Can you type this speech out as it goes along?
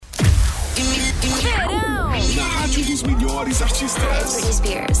Verão. Na rádio dos melhores artistas. Britney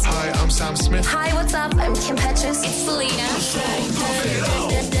Spears. Hi, I'm Sam Smith. Hi, what's up? I'm Kim Petras. It's Selena.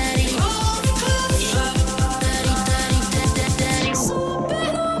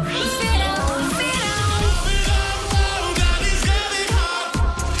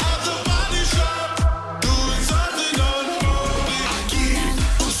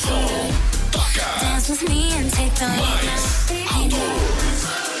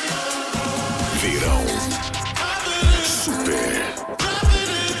 Verão Super.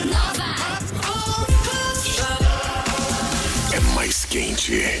 É mais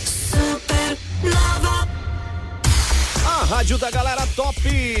quente. A rádio da galera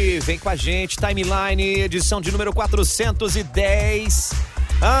top. Vem com a gente, Timeline, edição de número 410.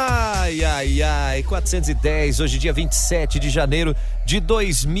 Ai, 410, hoje dia 27 de janeiro de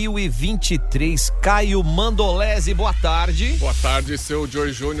 2023. Caio Mandolese, boa tarde. Boa tarde, seu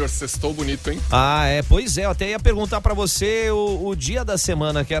Joey Júnior, sextou bonito, hein? Pois é, eu até ia perguntar pra você o dia da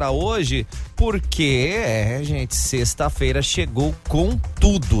semana que era hoje, porque, gente, sexta-feira chegou com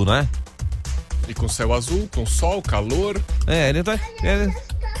tudo, né? E com céu azul, com sol, calor. Ele tá...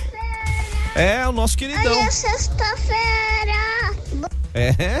 É o nosso queridão. Ai, é sexta-feira.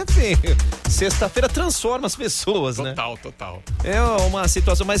 Filho, sexta-feira transforma as pessoas, né? Total. É uma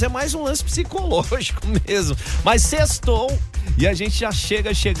situação, mas é mais um lance psicológico mesmo. Mas sextou e a gente já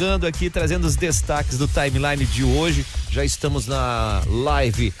chegando aqui, trazendo os destaques do Timeline de hoje. Já estamos na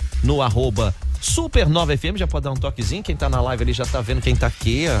live no @Super9FM, já pode dar um toquezinho, quem tá na live ali já tá vendo quem tá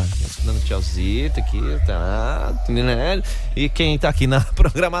aqui, ó, dando tchauzito aqui, tá, né? E quem tá aqui na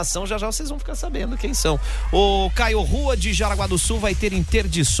programação, já vocês vão ficar sabendo quem são. O Caio, Rua de Jaraguá do Sul vai ter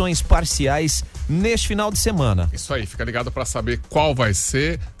interdições parciais neste final de semana. Isso aí, fica ligado pra saber qual vai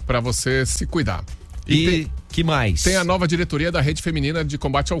ser, pra você se cuidar. E que mais? Tem a nova diretoria da Rede Feminina de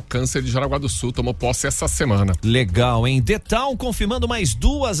Combate ao Câncer de Jaraguá do Sul, tomou posse essa semana. Legal, hein? The Town confirmando mais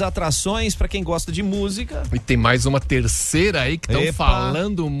 2 atrações pra quem gosta de música. E tem mais uma terceira aí que estão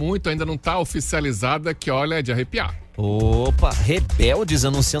falando muito, ainda não tá oficializada, que olha, é de arrepiar. Opa, Rebeldes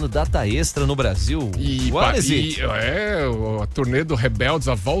anunciando data extra no Brasil. A turnê do Rebeldes,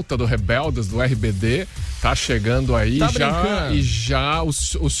 a volta do Rebeldes, do RBD, tá chegando aí e já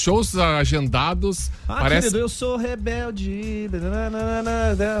os shows agendados. Querido, eu sou rebelde.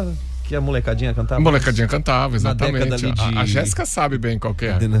 Que a molecadinha cantava. A molecadinha cantava, exatamente. A Jéssica sabe bem qual que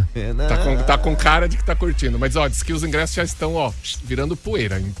é. Tá com cara de que tá curtindo. Mas, diz que os ingressos já estão, virando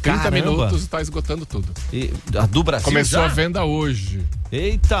poeira. Em 30 minutos tá esgotando tudo. E a do Brasil começou a venda hoje.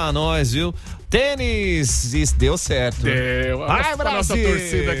 Eita, nós, viu? Tênis, isso deu certo. Deu. Vai, Brasil! Nossa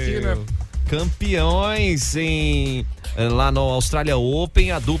torcida aqui, né? Campeões lá no Australia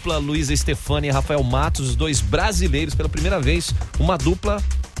Open, a dupla Luísa Stefani e Rafael Matos, os 2 brasileiros, pela primeira vez, uma dupla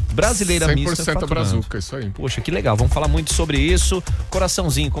brasileira mista. 100% brazuca, isso aí. Poxa, que legal, vamos falar muito sobre isso.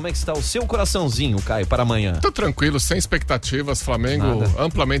 Coraçãozinho, como é que está o seu coraçãozinho, Caio, para amanhã? Tô tranquilo, sem expectativas, Flamengo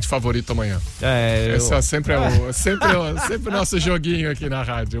amplamente favorito amanhã. Esse é sempre o nosso joguinho aqui na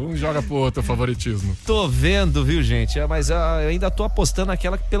rádio, um joga pro outro o favoritismo. Tô vendo, viu, gente, mas eu ainda tô apostando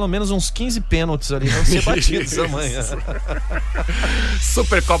naquela que pelo menos uns 15 pênaltis ali vão ser batidos amanhã.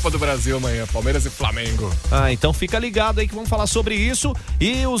 Supercopa do Brasil amanhã, Palmeiras e Flamengo. Então fica ligado aí que vamos falar sobre isso.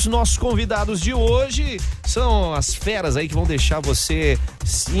 E os nossos convidados de hoje são as feras aí que vão deixar você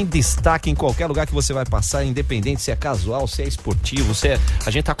em destaque em qualquer lugar que você vai passar, independente se é casual, se é esportivo, a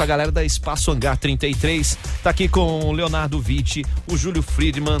gente tá com a galera da Espaço Hangar 33, tá aqui com o Leonardo Witt, o Júlio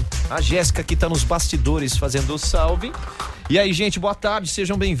Friedemann, a Jéssica que tá nos bastidores fazendo o salve. E aí, gente, boa tarde,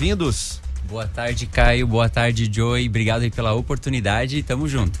 sejam bem-vindos. Boa tarde, Caio. Boa tarde, Joey. Obrigado aí pela oportunidade e tamo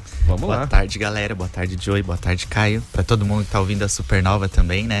junto. Vamos lá. Boa tarde, galera. Boa tarde, Joey. Boa tarde, Caio. Pra todo mundo que tá ouvindo a Supernova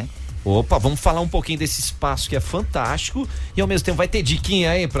também, né? Opa, vamos falar um pouquinho desse espaço que é fantástico e ao mesmo tempo vai ter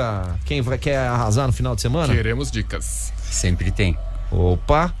diquinha aí pra quem quer arrasar no final de semana? Queremos dicas. Sempre tem.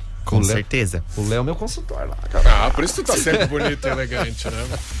 Opa. Com certeza. O Léo é meu consultor lá, cara. Por isso tu tá sempre bonito e elegante, né?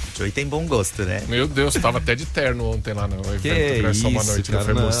 O Joey tem bom gosto, né? Meu Deus, tava até de terno ontem lá no evento. Que isso, uma noite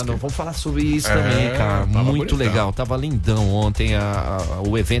cara, não, vamos falar sobre isso também, cara. Muito bonitão. Legal, tava lindão ontem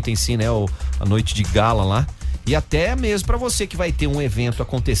o evento em si, né? A noite de gala lá. E até mesmo pra você que vai ter um evento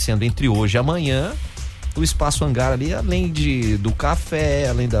acontecendo entre hoje e amanhã, o Espaço Hangar ali, além do café,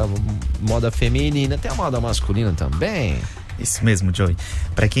 além da moda feminina, tem a moda masculina também. Isso mesmo, Joey.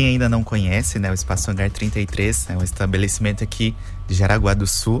 Para quem ainda não conhece, né, o Espaço Hangar 33 é um estabelecimento aqui de Jaraguá do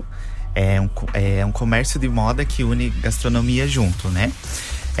Sul. É um comércio de moda que une gastronomia junto, né?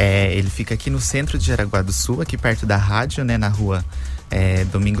 Ele fica aqui no centro de Jaraguá do Sul, aqui perto da rádio, né, na rua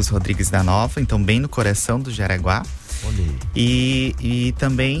Domingos Rodrigues da Nova, então bem no coração do Jaraguá. E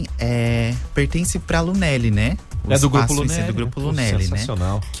também pertence para a Lunelli, né? É do Grupo Lunelli. É do Grupo Lunelli, né?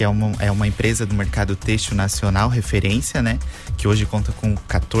 Sensacional. Que é uma empresa do mercado têxtil nacional, referência, né? Que hoje conta com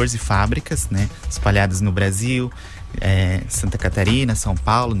 14 fábricas, né? Espalhadas no Brasil, Santa Catarina, São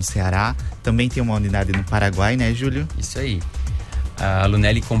Paulo, no Ceará. Também tem uma unidade no Paraguai, né, Júlio? Isso aí. A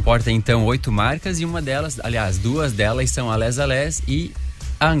Lunelli comporta, então, 8 marcas e uma delas, aliás, 2 delas são a Les e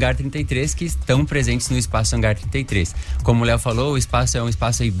a Hangar 33, que estão presentes no Espaço Hangar 33. Como o Léo falou, o espaço é um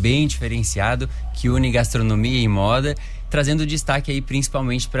espaço aí bem diferenciado, que une gastronomia e moda, trazendo destaque aí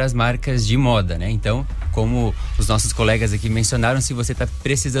principalmente para as marcas de moda, né? Então, como os nossos colegas aqui mencionaram, se você está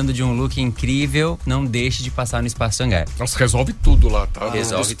precisando de um look incrível, não deixe de passar no Espaço Hangar. Nossa, resolve tudo lá, tá?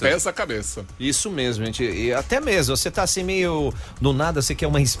 Resolve dos pés à cabeça. Isso mesmo, gente. E até mesmo, você tá assim meio do nada, você quer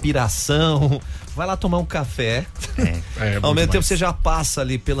uma inspiração, vai lá tomar um café. Ao mesmo tempo você já passa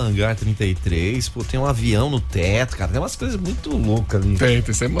ali pela Hangar 33, pô, tem um avião no teto, cara, tem umas coisas muito loucas ali.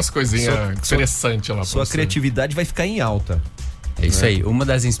 Tem sempre umas coisinhas interessantes lá. Sua criatividade vai ficar em alta. É isso aí.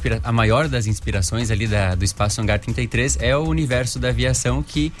 A maior das inspirações ali do Espaço Hangar 33 é o universo da aviação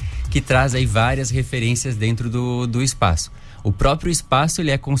que traz aí várias referências dentro do espaço. O próprio espaço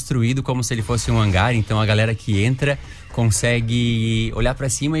ele é construído como se ele fosse um hangar, então a galera que entra consegue olhar para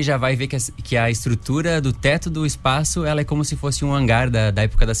cima e já vai ver que a estrutura do teto do espaço ela é como se fosse um hangar da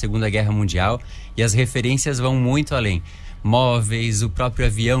época da Segunda Guerra Mundial, e as referências vão muito além. Móveis, o próprio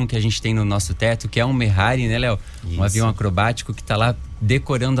avião que a gente tem no nosso teto, que é um Merrari, né, Léo? Um avião acrobático que está lá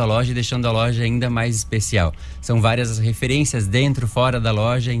decorando a loja e deixando a loja ainda mais especial. São várias as referências dentro, fora da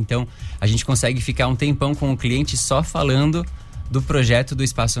loja, então a gente consegue ficar um tempão com o cliente só falando do projeto do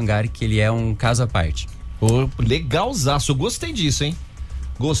Espaço Hangar, que ele é um caso à parte. Pô, legalzaço, eu gostei disso, hein?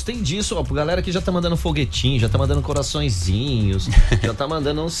 Gostei disso, ó, galera que já tá mandando foguetinho, já tá mandando coraçõezinhos, já tá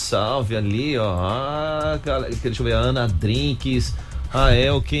mandando um salve ali, ó. Deixa eu ver, a Ana Drinks, a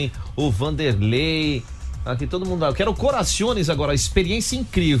Elkin, o Vanderlei, aqui todo mundo. Eu quero corações agora, experiência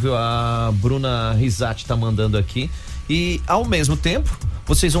incrível, a Bruna Risati tá mandando aqui. E ao mesmo tempo,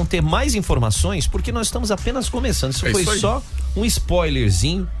 vocês vão ter mais informações, porque nós estamos apenas começando. Isso foi só um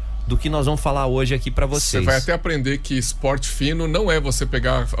spoilerzinho do que nós vamos falar hoje aqui pra vocês. Você vai até aprender que esporte fino não é você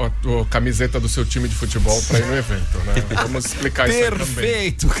pegar a camiseta do seu time de futebol pra ir no evento, né? Vamos explicar isso aí também.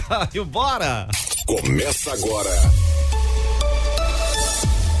 Perfeito, Caio, bora! Começa agora.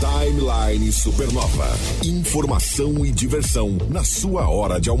 Timeline Supernova. Informação e diversão na sua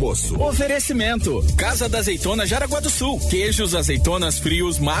hora de almoço. Oferecimento: Casa da Azeitona Jaraguá do Sul. Queijos, azeitonas,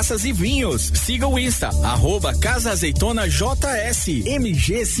 frios, massas e vinhos. Siga o Insta, @Casa Azeitona JS.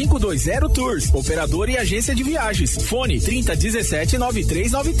 MG 520 Tours. Operador e agência de viagens. Fone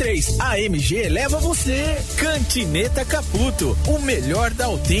 3017-9393. A MG leva você. Cantineta Caputo. O melhor da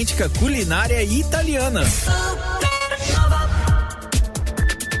autêntica culinária italiana.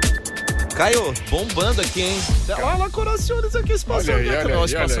 Caio, bombando aqui, hein? Olha lá, corações aqui, Espaço Hangar. O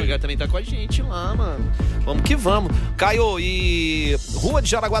Espaço Hangar também tá com a gente lá, mano. Vamos que vamos. Caio, e Rua de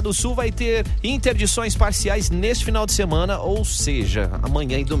Jaraguá do Sul vai ter interdições parciais neste final de semana, ou seja,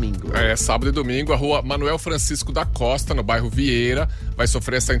 amanhã e domingo. Sábado e domingo, a Rua Manuel Francisco da Costa, no bairro Vieira, vai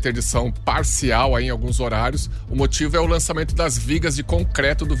sofrer essa interdição parcial aí em alguns horários. O motivo é o lançamento das vigas de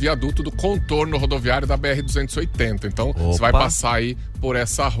concreto do viaduto do contorno rodoviário da BR-280. Então, você vai passar aí por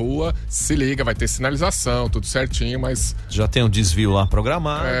essa rua, se liga, vai ter sinalização, tudo certinho, mas... Já tem um desvio lá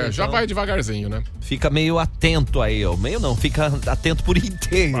programado. Então já vai devagarzinho, né? Fica meio atento aí, ó. Meio não, fica atento por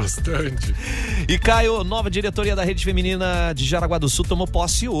inteiro. Bastante. E Caio, nova diretoria da Rede Feminina de Jaraguá do Sul tomou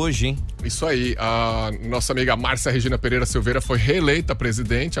posse hoje, hein? Isso aí, a nossa amiga Márcia Regina Pereira Silveira foi reeleita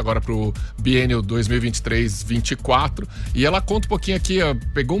presidente, agora pro biênio 2023-24, e ela conta um pouquinho aqui,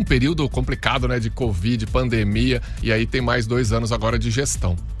 pegou um período complicado, né, de Covid, pandemia, e aí tem mais 2 anos agora de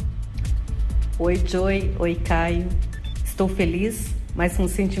gestão. Oi, Joy. Oi, Caio. Estou feliz, mas com um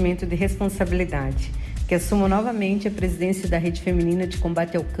sentimento de responsabilidade, que assumo novamente a presidência da Rede Feminina de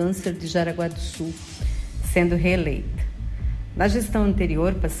Combate ao Câncer de Jaraguá do Sul, sendo reeleita. Na gestão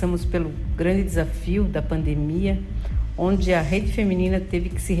anterior, passamos pelo grande desafio da pandemia, onde a Rede Feminina teve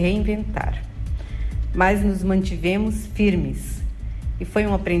que se reinventar. Mas nos mantivemos firmes e foi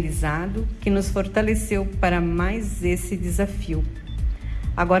um aprendizado que nos fortaleceu para mais esse desafio.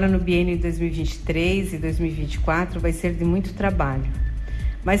 Agora no biênio 2023 e 2024 vai ser de muito trabalho,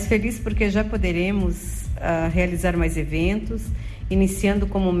 mas feliz porque já poderemos realizar mais eventos, iniciando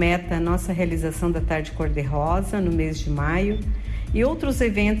como meta a nossa realização da Tarde Cor-de-Rosa no mês de maio e outros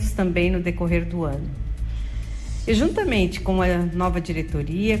eventos também no decorrer do ano. E juntamente com a nova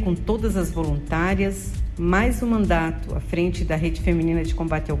diretoria, com todas as voluntárias, mais um mandato à frente da Rede Feminina de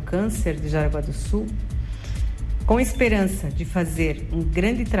Combate ao Câncer de Jaraguá do Sul, com esperança de fazer um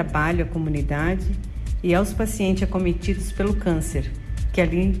grande trabalho à comunidade e aos pacientes acometidos pelo câncer, que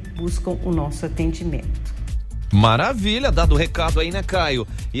ali buscam o nosso atendimento. Maravilha, dado o recado aí, né, Caio?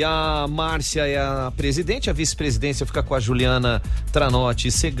 E a Márcia é a presidente, a vice-presidência fica com a Juliana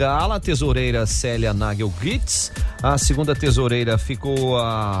Tranotti Segala, a tesoureira Célia Nagel-Gritz, a segunda tesoureira ficou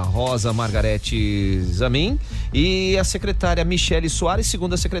a Rosa Margarete Zamin e a secretária Michele Soares,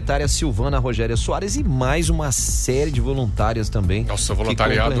 segunda secretária Silvana Rogéria Soares e mais uma série de voluntárias também. Nossa, o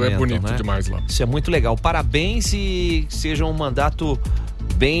voluntariado é bonito, né? Demais lá. Isso é muito legal, parabéns e seja um mandato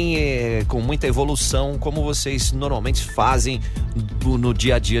bem com muita evolução, como vocês normalmente fazem no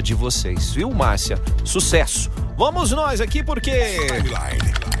dia a dia de vocês, viu, Márcia? Sucesso! Vamos nós aqui porque...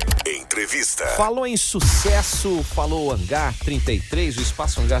 Timeline. Entrevista. Falou em sucesso, falou Hangar 33, o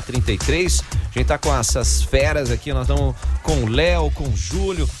Espaço Hangar 33. A gente tá com essas feras aqui, nós estamos com o Léo, com o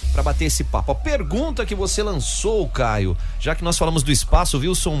Júlio, para bater esse papo. A pergunta que você lançou, Caio, já que nós falamos do espaço, o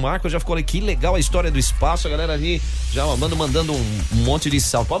Wilson Marco já ficou ali, que legal a história do espaço, a galera ali já mandando um monte de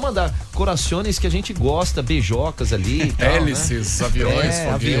salve. Pode mandar corações que a gente gosta, beijocas ali. Hélices, né? Aviões, foguete.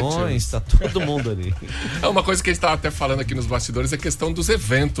 Aviões, tá todo mundo ali. É uma coisa que a gente tava até falando aqui nos bastidores, é a questão dos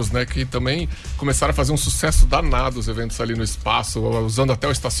eventos, né? Que também começaram a fazer um sucesso danado os eventos ali no espaço, usando até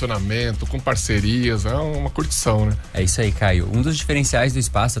o estacionamento, com parcerias, é uma curtição, né? É isso aí, Caio. Um dos diferenciais do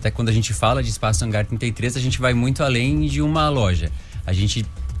espaço, até quando a gente fala de Espaço Hangar 33, a gente vai muito além de uma loja. A gente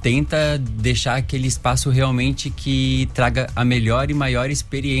tenta deixar aquele espaço realmente que traga a melhor e maior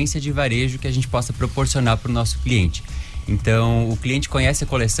experiência de varejo que a gente possa proporcionar para o nosso cliente. Então, o cliente conhece a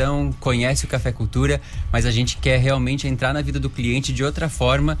coleção, conhece o Café Cultura, mas a gente quer realmente entrar na vida do cliente de outra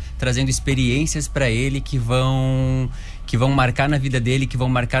forma, trazendo experiências para ele que vão marcar na vida dele, que vão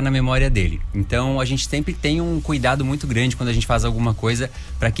marcar na memória dele. Então, a gente sempre tem um cuidado muito grande quando a gente faz alguma coisa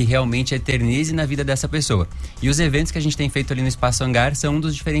para que realmente eternize na vida dessa pessoa. E os eventos que a gente tem feito ali no Espaço Hangar são um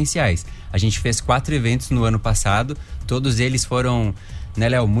dos diferenciais. A gente fez 4 eventos no ano passado, todos eles foram, né,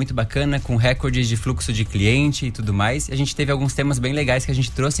 Léo, muito bacana, com recordes de fluxo de cliente e tudo mais. A gente teve alguns temas bem legais que a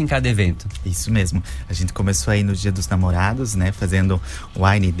gente trouxe em cada evento. Isso mesmo. A gente começou aí no Dia dos Namorados, né, fazendo o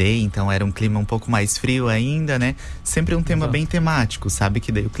Wine Day, então era um clima um pouco mais frio ainda, né? Sempre um tema bem temático, sabe?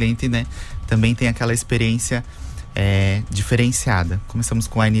 Que daí o cliente, né, também tem aquela experiência diferenciada. Começamos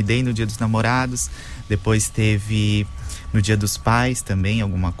com o Wine Day no Dia dos Namorados, depois teve no Dia dos Pais também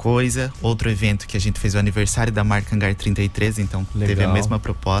alguma coisa. Outro evento que a gente fez o aniversário da marca Hangar 33, então legal. Teve a mesma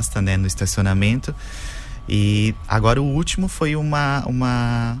proposta, né, no estacionamento. E agora o último foi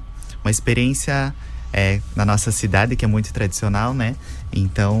uma experiência na nossa cidade, que é muito tradicional, né?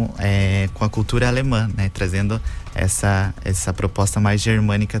 Então, com a cultura alemã, né? Trazendo essa proposta mais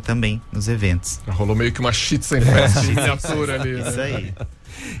germânica também nos eventos. Rolou meio que uma Schützenfest de miniatura ali. Isso aí.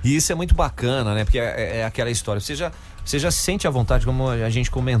 E isso é muito bacana, né? Porque é aquela história. Você já se sente à vontade, como a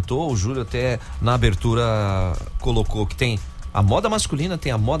gente comentou, o Júlio até na abertura colocou que tem a moda masculina, tem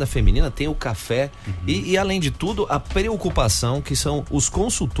a moda feminina, tem o café e além de tudo, a preocupação que são os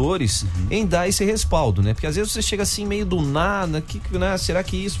consultores em dar esse respaldo, né? Porque às vezes você chega assim meio do nada, né? Será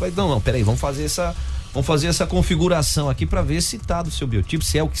que isso vai... Não, peraí, vamos fazer essa configuração aqui para ver se tá do seu biotipo,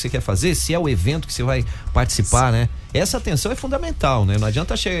 se é o que você quer fazer, se é o evento que você vai participar, né? Essa atenção é fundamental, né? Não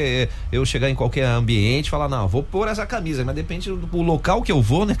adianta eu chegar em qualquer ambiente e falar, não, vou pôr essa camisa, mas de repente o local que eu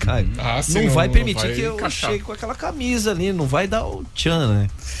vou, né, cara, não vai permitir que eu chegue com aquela camisa ali, não vai dar o tchan, né?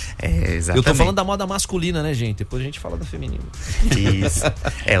 Exatamente. Eu tô falando da moda masculina, né, gente? Depois a gente fala da feminina. Isso.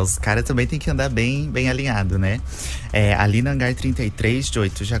 Os caras também tem que andar bem alinhado, né? Ali na Hangar 33, Joey,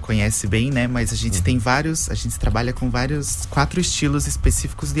 tu já conhece bem, né? Mas a gente tem a gente trabalha com 4 estilos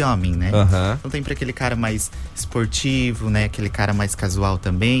específicos de homem, né? Então tem pra aquele cara mais esportivo, né? Aquele cara mais casual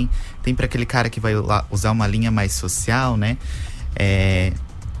também. Tem pra aquele cara que vai usar uma linha mais social, né?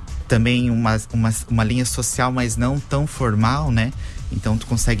 Também uma linha social, mas não tão formal, né? Então tu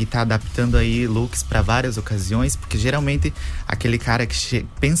consegue estar adaptando aí looks para várias ocasiões, porque geralmente aquele cara que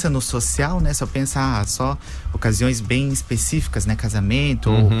pensa no social, né, só pensa só ocasiões bem específicas, né,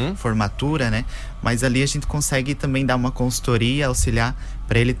 casamento ou formatura, né? Mas ali a gente consegue também dar uma consultoria, auxiliar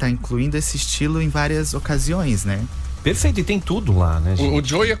para ele estar incluindo esse estilo em várias ocasiões, né? Perfeito, e tem tudo lá, né, gente? O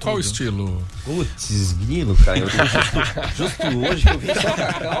Joey é qual estilo? Putz, grilo, cara. Eu justo hoje que eu vim só com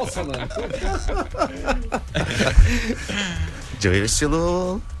a calça, mano. Joey é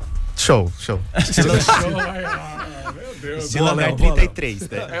estilo show. Estilo show, meu Deus. Estilo Hangar 33,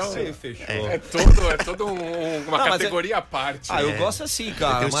 né? Fechou. É todo uma categoria à parte. Eu gosto assim,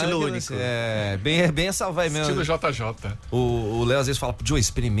 cara. Tem um estilo único. Bem essa vai mesmo. Estilo JJ. O Léo às vezes fala, Joe,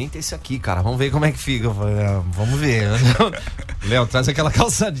 experimenta esse aqui, cara. Vamos ver como é que fica. Eu falo, vamos ver. Léo, traz aquela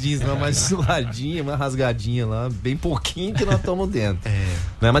calça jeans, mais suadinha, mais rasgadinha lá, bem pouquinho que nós estamos dentro.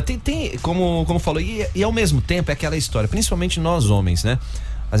 Né? Mas tem como falou, e ao mesmo tempo é aquela história, principalmente nós homens, né?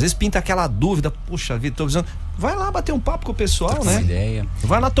 Às vezes pinta aquela dúvida, puxa vida, tô avisando. Vai lá bater um papo com o pessoal, né? Ideia.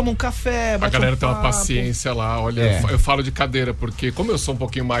 Vai lá tomar um café, A galera tem uma paciência lá, olha, eu falo de cadeira, porque como eu sou um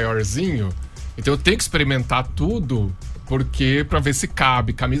pouquinho maiorzinho, então eu tenho que experimentar tudo, porque pra ver se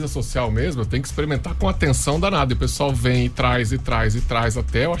cabe, camisa social mesmo, eu tenho que experimentar com atenção danada. E o pessoal vem e traz,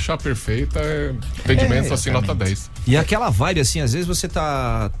 até eu achar perfeita, atendimento assim, nota 10. E aquela vibe assim, às vezes você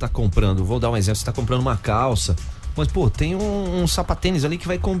tá comprando, vou dar um exemplo, você tá comprando uma calça, mas, pô, tem um sapatênis ali que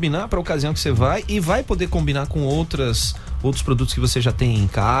vai combinar pra ocasião que você vai e vai poder combinar com outros produtos que você já tem em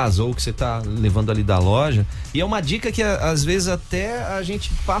casa ou que você tá levando ali da loja. E é uma dica que às vezes até a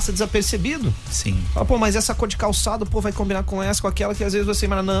gente passa desapercebido. Sim. Fala, pô, mas essa cor de calçado, pô, vai combinar com essa, com aquela, que às vezes você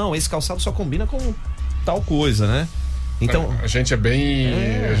imagina, não, esse calçado só combina com tal coisa, né? Então, a gente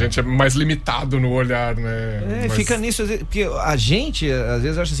a gente é mais limitado no olhar, né? Mas fica nisso, porque a gente às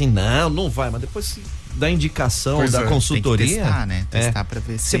vezes acha assim, não vai, mas depois da indicação, da consultoria, tem que testar, né? Testar pra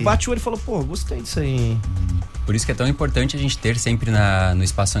ver se... Você bate o olho e fala, pô, gostei disso aí. Por isso que é tão importante a gente ter sempre no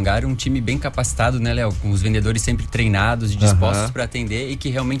Espaço Hangar um time bem capacitado, né, Léo? Com os vendedores sempre treinados e dispostos para atender e que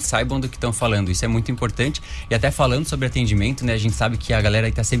realmente saibam do que estão falando. Isso é muito importante. E até falando sobre atendimento, né? A gente sabe que a galera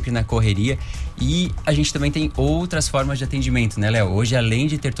está sempre na correria e a gente também tem outras formas de atendimento, né, Léo? Hoje, além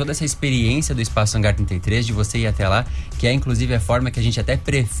de ter toda essa experiência do Espaço Hangar 33, de você ir até lá, que é inclusive a forma que a gente até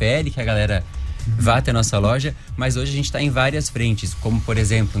prefere que a galera vá até a nossa loja, mas hoje a gente está em várias frentes, como por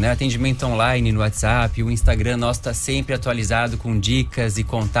exemplo, né, atendimento online no WhatsApp, o Instagram nosso está sempre atualizado com dicas e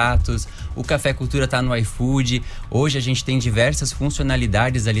contatos, o Café Cultura está no iFood, hoje a gente tem diversas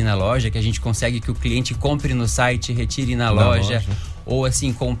funcionalidades ali na loja que a gente consegue que o cliente compre no site, retire na loja. Ou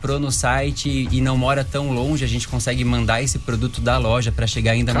assim, comprou no site e não mora tão longe, a gente consegue mandar esse produto da loja para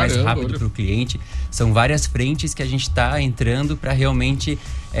chegar ainda mais rápido para o cliente. São várias frentes que a gente está entrando para realmente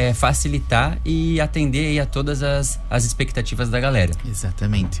facilitar e atender aí a todas as expectativas da galera.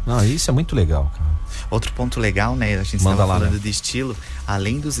 Exatamente. Isso é muito legal, cara. Outro ponto legal, né? A gente estava falando de estilo,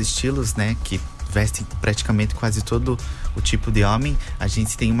 além dos estilos, né? Que vestem praticamente quase todo o tipo de homem, a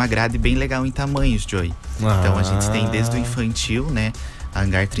gente tem uma grade bem legal em tamanhos, Joey. Então a gente tem desde o infantil, né? A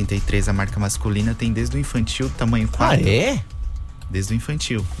Hangar 33, a marca masculina, tem desde o infantil, tamanho 4. Desde o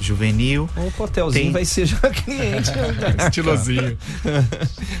infantil. Juvenil. O hotelzinho vai ser já cliente. Estilosinho.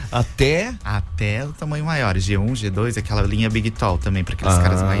 Até o tamanho maior. G1, G2, aquela linha Big Tall também, para aqueles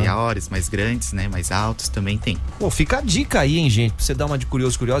caras maiores, mais grandes, né? Mais altos, também tem. Pô, fica a dica aí, hein, gente? Pra você dar uma de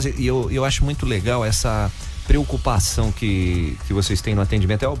curiosa. E eu acho muito legal essa preocupação que vocês têm no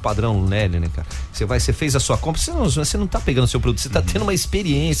atendimento. É o padrão Nelly, né, cara? Você fez a sua compra, você não tá pegando o seu produto, você tá tendo uma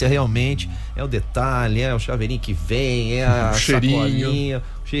experiência realmente. É o detalhe, é o chaveirinho que vem, é a sacolinha,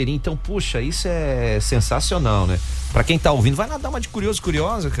 o cheirinho. Então, puxa, isso é sensacional, né? Pra quem tá ouvindo, vai lá dar uma de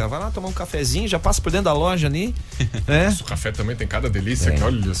curiosa, cara. Vai lá tomar um cafezinho, já passa por dentro da loja ali. O café também tem cada delícia, que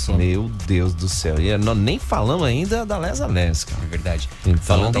olha só. Meu Deus do céu. E nós nem falamos ainda da Les a Les, cara. É verdade.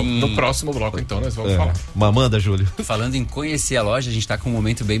 Então, no próximo bloco, então, nós vamos falar. Manda, Júlio. Falando em conhecer a loja, a gente tá com um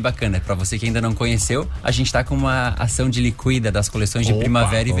momento bem bacana. Pra você que ainda não conheceu, a gente tá com uma ação de liquida das coleções de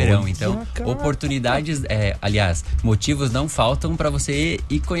primavera e verão. Então, oportunidades, aliás, motivos não faltam pra você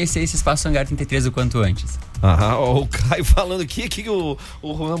ir conhecer esse Espaço Hangar 33 o quanto antes. O Caio falando aqui, que o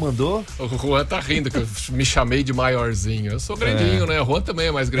Juan mandou. O Juan tá rindo que eu me chamei de maiorzinho. Eu sou grandinho, né? O Juan também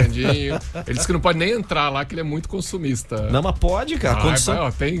é mais grandinho. Ele disse que não pode nem entrar lá, que ele é muito consumista. Não, mas pode, cara.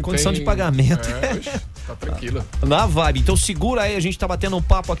 Condição de pagamento. Tá tranquilo. Na vibe. Então segura aí, a gente tá batendo um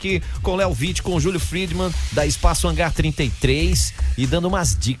papo aqui com o Léo Witt, com o Júlio Friedemann, da Espaço Hangar 33, e dando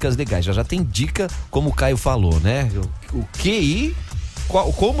umas dicas legais. Já tem dica, como o Caio falou, né? O que ir...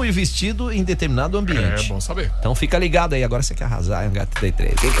 Como ir vestido em determinado ambiente. É bom saber. Então fica ligado aí, agora você quer arrasar, Hangar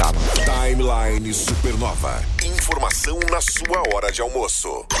 33. Vem cá, mano. Timeline Supernova. Informação na sua hora de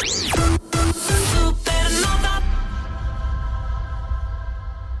almoço. Supernova.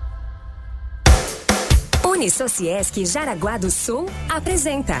 Unisociesc Jaraguá do Sul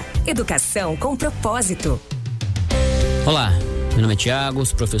apresenta Educação com Propósito. Olá, Meu nome é Thiago,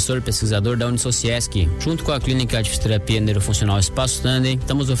 sou professor e pesquisador da Unisociesc. Junto com a Clínica de Fisioterapia Neurofuncional Espaço Hangar,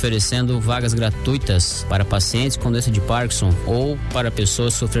 estamos oferecendo vagas gratuitas para pacientes com doença de Parkinson ou para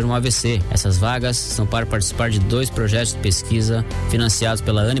pessoas que sofreram um AVC. Essas vagas são para participar de 2 projetos de pesquisa financiados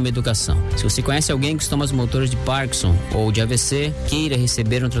pela Anima Educação. Se você conhece alguém com sintomas motores de Parkinson ou de AVC, queira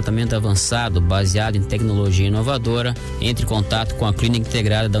receber um tratamento avançado baseado em tecnologia inovadora, entre em contato com a Clínica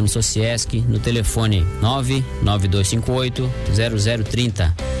Integrada da Unisociesc no telefone 99258-0030.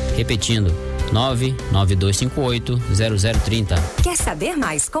 Repetindo, 99258-0030. Quer saber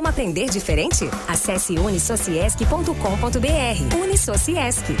mais como aprender diferente? Acesse unisociesc.com.br.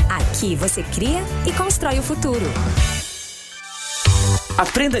 Unisociesc. Aqui você cria e constrói o futuro.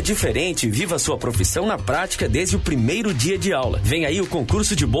 Aprenda diferente e viva sua profissão na prática desde o primeiro dia de aula. Vem aí o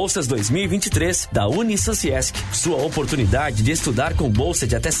concurso de bolsas 2023 da Unisociesc. Sua oportunidade de estudar com bolsa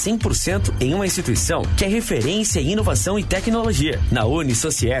de até 100% em uma instituição que é referência em inovação e tecnologia. Na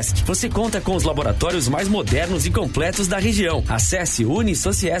Unisociesc, você conta com os laboratórios mais modernos e completos da região. Acesse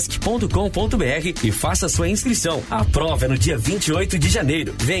unisociesc.com.br e faça sua inscrição. A prova é no dia 28 de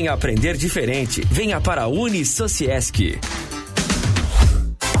janeiro. Venha aprender diferente. Venha para a Unisociesc.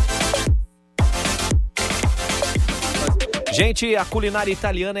 Gente, a culinária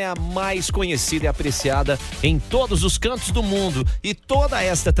italiana é a mais conhecida e apreciada em todos os cantos do mundo. E toda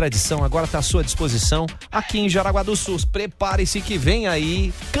esta tradição agora está à sua disposição aqui em Jaraguá do Sul. Prepare-se que vem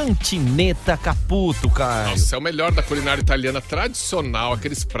aí Cantineta Caputo, cara. Nossa, é o melhor da culinária italiana tradicional,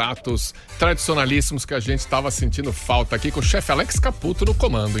 aqueles pratos tradicionalíssimos que a gente estava sentindo falta aqui com o chefe Alex Caputo no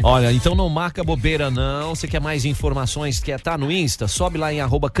comando, hein? Olha, então não marca bobeira não. Você quer mais informações, quer estar no Insta? Sobe lá em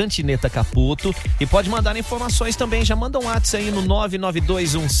 @Cantineta Caputo e pode mandar informações também. Já manda um WhatsApp aí no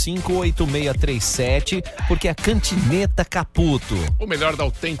 992158637, porque é Cantineta Caputo. O melhor da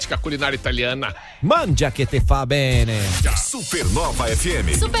autêntica culinária italiana. Mangia che te fa bene. Supernova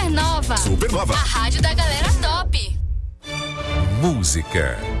FM. Supernova. Supernova. A rádio da galera top.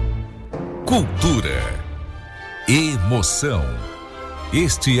 Música, cultura, emoção.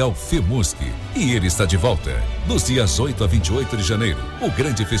 Este é o FEMUSC e ele está de volta. Nos dias 8 a 28 de janeiro, o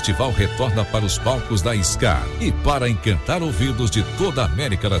grande festival retorna para os palcos da SCA e para encantar ouvidos de toda a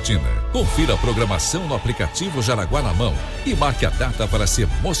América Latina. Confira a programação no aplicativo Jaraguá na Mão e marque a data para se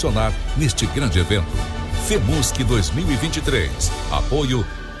emocionar neste grande evento. FEMUSC 2023. Apoio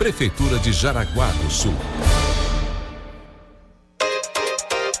Prefeitura de Jaraguá do Sul.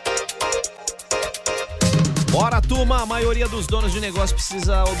 Bora, turma, a maioria dos donos de negócio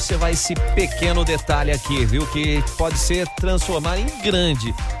precisa observar esse pequeno detalhe aqui, viu? Que pode ser transformado em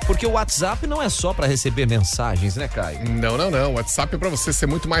grande. Porque o WhatsApp não é só para receber mensagens, né, Caio? Não. O WhatsApp é para você ser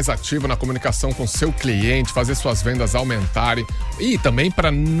muito mais ativo na comunicação com seu cliente, fazer suas vendas aumentarem e também para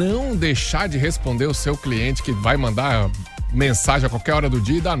não deixar de responder o seu cliente que vai mandar mensagem a qualquer hora do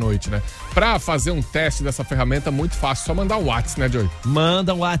dia e da noite, né? Pra fazer um teste dessa ferramenta, muito fácil, só mandar um WhatsApp, né, Joey?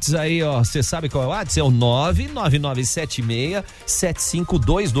 Manda um WhatsApp aí, ó. Você sabe qual é o WhatsApp? É o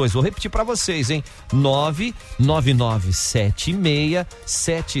 99976-7522. Vou repetir pra vocês, hein?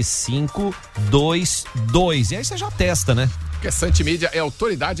 99976-7522. E aí você já testa, né? Porque Santimídia é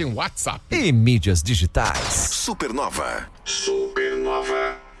autoridade em WhatsApp e mídias digitais. Supernova.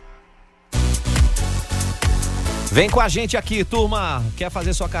 Vem com a gente aqui, turma. Quer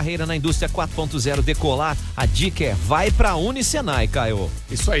fazer sua carreira na indústria 4.0 decolar? A dica é vai pra Unisenai, Caio.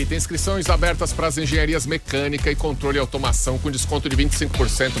 Isso aí, tem inscrições abertas para as engenharias mecânica e controle e automação com desconto de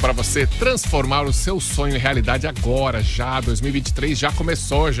 25% para você transformar o seu sonho em realidade agora, já. 2023 já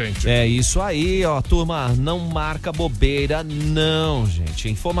começou, gente. É isso aí, ó, turma. Não marca bobeira, não, gente.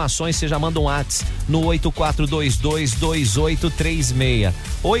 Informações você já manda um WhatsApp no 84222836.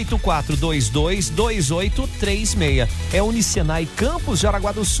 84222836. É Unisenai Campus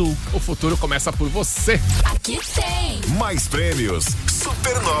Jaraguá do Sul. O futuro começa por você. Aqui tem mais prêmios.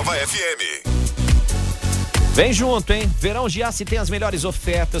 Supernova FM. Vem junto, hein? Verão Giasse tem as melhores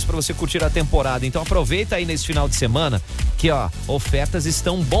ofertas para você curtir a temporada. Então aproveita aí nesse final de semana que, ó, ofertas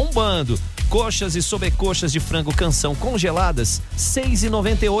estão bombando. Coxas e sobrecoxas de frango canção congeladas,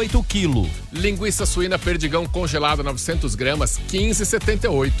 R$6,98 o quilo. Linguiça suína perdigão congelada 900 gramas,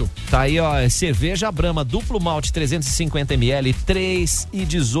 R$15,78. Tá aí, ó, cerveja Brahma duplo malte 350 ml,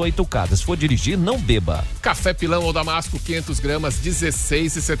 R$3,18 cada. Se for dirigir, não beba. Café Pilão ou Damasco 500 gramas,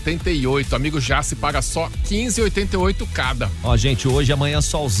 R$16,78. Amigo, já se paga só R$15,88 cada. Ó, gente, hoje, amanhã,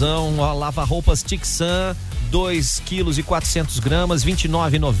 solzão, ó, lava roupas Tixan, 2,4 kg,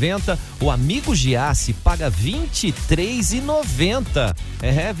 R$29,90. O amigo Giasse paga R$23,90.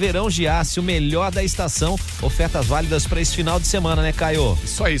 Verão Giasse, o melhor da estação. Ofertas válidas para esse final de semana, né, Caio?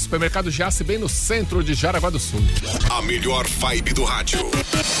 Isso aí, supermercado Giasse, bem no centro de Jaraguá do Sul. A melhor vibe do rádio.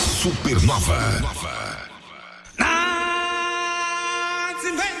 Supernova.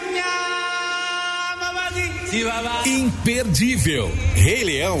 Imperdível, Rei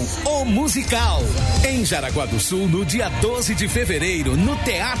Leão, o musical. Em Jaraguá do Sul, no dia 12 de fevereiro, no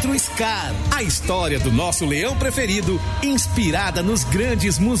Teatro Scar. A história do nosso leão preferido, inspirada nos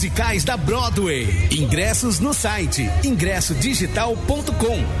grandes musicais da Broadway. Ingressos no site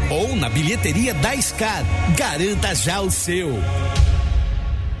ingressodigital.com ou na bilheteria da Scar. Garanta já o seu.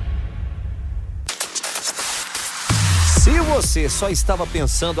 Se você só estava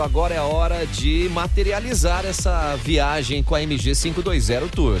pensando, agora é a hora de materializar essa viagem com a MG 520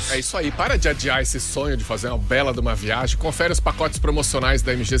 Tours. É isso aí, para de adiar esse sonho de fazer uma bela de uma viagem. Confere os pacotes promocionais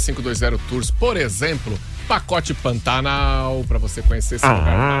da MG 520 Tours. Por exemplo, pacote Pantanal, para você conhecer esse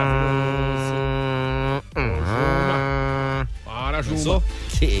lugar maravilhoso. Para, Juma.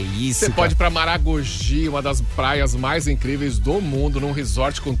 Que isso, Você cara. pode ir pra Maragogi, uma das praias mais incríveis do mundo, num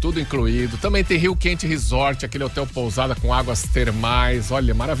resort com tudo incluído. Também tem Rio Quente Resort, aquele hotel pousada com águas termais.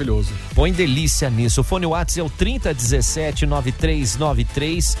 Olha, maravilhoso. Põe delícia nisso. O fone WhatsApp é o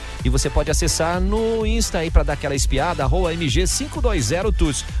 3017-9393 e você pode acessar no Insta aí pra dar aquela espiada, @MG520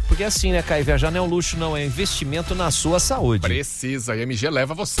 Tours. Porque assim, né, Caio? Viajar não é um luxo, não, é investimento na sua saúde. Precisa, e a MG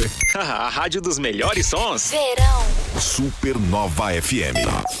leva você. A rádio dos melhores sons. Verão. Supernova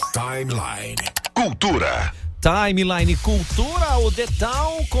FM. Timeline. Cultura. Timeline Cultura, o The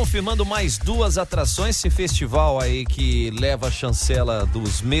Town, confirmando mais 2 atrações, esse festival aí que leva a chancela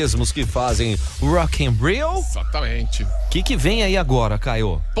dos mesmos que fazem Rock in Rio. Exatamente. O que vem aí agora,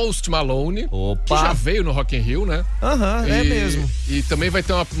 Caio? Post Malone, Opa. que já veio no Rock in Rio, né? É mesmo. E também vai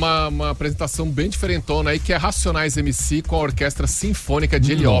ter uma apresentação bem diferentona aí, que é Racionais MC com a Orquestra Sinfônica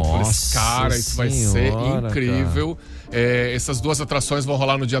de Heliópolis. Nossa Cara, isso vai ser senhora, incrível. Essas 2 atrações vão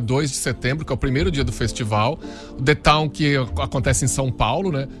rolar no dia 2 de setembro, que é o primeiro dia do festival. O The Town, que acontece em São Paulo,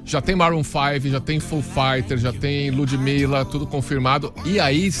 né? Já tem Maroon 5, já tem Foo Fighters, já tem Ludmilla, tudo confirmado. E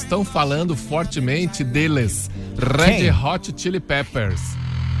aí estão falando fortemente deles. Red Hot Chili Peppers.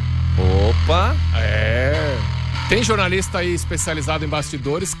 Opa! Tem jornalista aí especializado em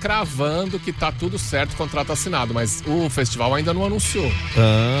bastidores cravando que tá tudo certo, contrato assinado, mas o festival ainda não anunciou.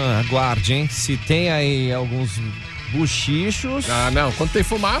 Aguarde, hein? Se tem aí alguns buchichos. Não, quando tem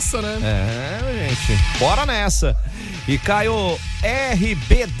fumaça, né? Gente, bora nessa. E Caio,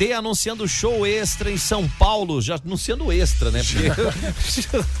 RBD anunciando show extra em São Paulo, já anunciando extra, né? Porque...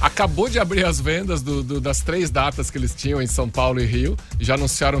 Acabou de abrir as vendas das 3 datas que eles tinham em São Paulo e Rio, e já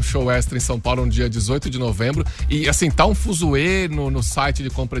anunciaram show extra em São Paulo no dia 18 de novembro, e assim, tá um fuzuê no site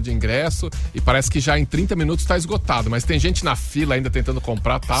de compra de ingresso, e parece que já em 30 minutos tá esgotado, mas tem gente na fila ainda tentando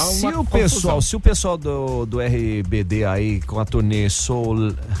comprar, tá uma confusão. Se o pessoal do RBD aí com a turnê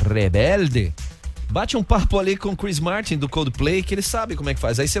Soul Rebelde bate um papo ali com o Chris Martin do Coldplay, que ele sabe como é que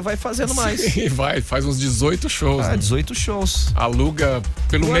faz. Aí você vai fazendo mais. Sim, faz uns 18 shows. Né? 18 shows. Aluga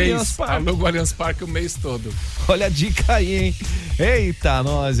pelo mês. Aluga o Allianz Parque o mês todo. Olha a dica aí, hein? Eita,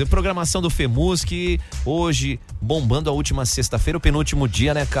 nós. Programação do FEMUSC hoje bombando a última sexta-feira, o penúltimo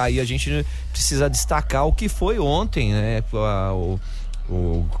dia, né, Caio? E a gente precisa destacar o que foi ontem, né?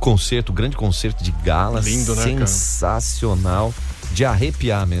 O concerto, o grande concerto de gala. Lindo, né, sensacional. De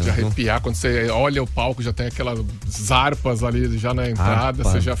arrepiar mesmo. De arrepiar, quando você olha o palco, já tem aquelas zarpas ali já na entrada,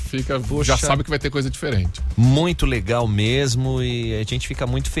 você já fica, já sabe que vai ter coisa diferente. Muito legal mesmo, e a gente fica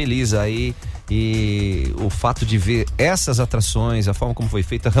muito feliz aí, e o fato de ver essas atrações, a forma como foi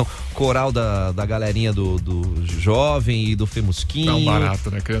feita, o coral da galerinha do Jovem e do Femusquinho. Não, barato,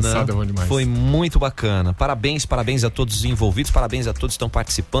 né? Criançada é bom demais. Foi muito bacana. Parabéns a todos os envolvidos, parabéns a todos que estão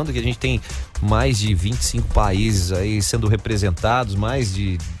participando, que a gente tem mais de 25 países aí sendo representados, mais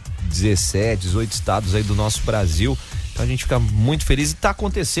de 17, 18 estados aí do nosso Brasil. Então a gente fica muito feliz, e tá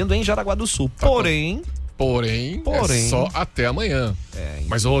acontecendo em Jaraguá do Sul. Porém, é só até amanhã.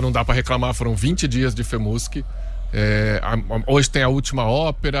 Mas não dá pra reclamar, foram 20 dias de FEMUSC. Hoje tem a última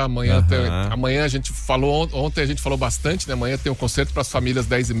ópera, amanhã a gente falou, ontem a gente falou bastante, né? Amanhã tem um concerto para as famílias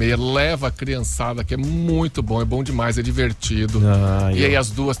 10h30, leva a criançada, que é muito bom, é bom demais, é divertido. E aí as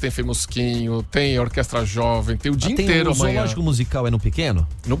 2 tem Femusquinho, tem Orquestra Jovem, tem o dia inteiro amanhã. O zoológico musical é no pequeno?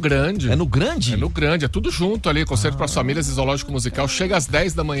 No grande. É no grande? É no grande, é tudo junto ali, concerto para as famílias e zoológico musical, chega às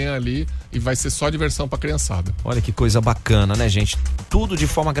 10 da manhã ali e vai ser só diversão pra criançada. Olha que coisa bacana, né, gente? Tudo de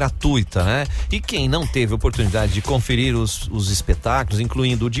forma gratuita, né? E quem não teve oportunidade de conferir os espetáculos,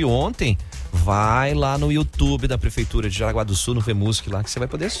 incluindo o de ontem, vai lá no YouTube da Prefeitura de Jaraguá do Sul, no FEMUSC lá, que você vai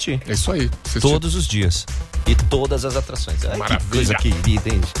poder assistir. É isso aí. Todos os dias. E todas as atrações. Ai, maravilha. Que coisa querida,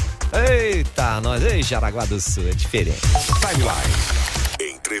 hein? Eita, nós, ei, Jaraguá do Sul, é diferente.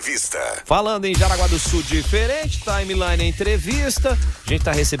 Timeline. Entrevista. Falando em Jaraguá do Sul diferente, Timeline Entrevista. A gente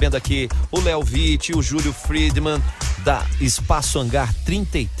tá recebendo aqui o Léo Witt e o Júlio Friedemann da Espaço Hangar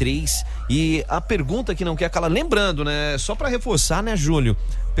 33. E a pergunta que não quer calar, lembrando, né? Só pra reforçar, né, Júlio?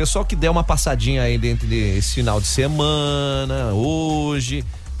 Pessoal que der uma passadinha aí dentro desse final de semana, hoje,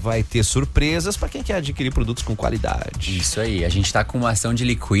 vai ter surpresas para quem quer adquirir produtos com qualidade. Isso aí, a gente tá com uma ação de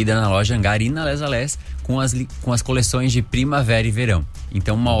liquida na loja Hangar e na Les Alés com as coleções de primavera e verão.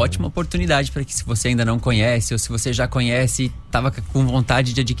 Então, uma ótima oportunidade para que, se você ainda não conhece ou se você já conhece e tava com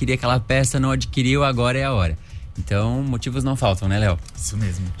vontade de adquirir aquela peça, não adquiriu, agora é a hora. Então, motivos não faltam, né, Léo? Isso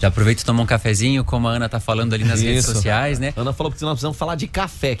mesmo. Já aproveita e toma um cafezinho, como a Ana tá falando ali nas redes sociais, né? Ana falou que nós precisamos falar de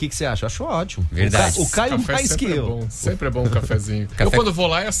café. O que você acha? Eu acho ótimo. Verdade. O Caio Café mais que eu. Bom, sempre é bom um cafezinho. Eu, quando vou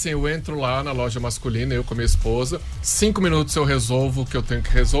lá, é assim, eu entro lá na loja masculina, eu com a minha esposa, 5 minutos eu resolvo o que eu tenho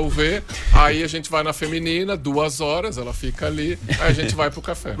que resolver, aí a gente vai na feminina, 2 horas, ela fica ali, aí a gente vai pro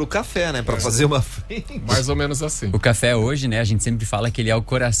café. Pro café, né? Pra fazer uma frente. Mais ou menos assim. O café hoje, né, a gente sempre fala que ele é o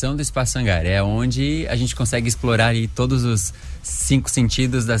coração do Espaço Hangar, é onde a gente consegue explorar ali todos os 5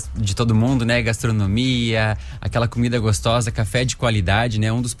 sentidos de todo mundo, né? Gastronomia, aquela comida gostosa, café de qualidade,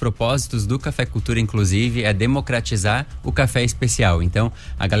 né? Um dos propósitos do Café Cultura, inclusive, é democratizar o café especial. Então,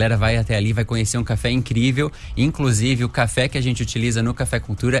 a galera vai até ali, vai conhecer um café incrível. Inclusive, o café que a gente utiliza no Café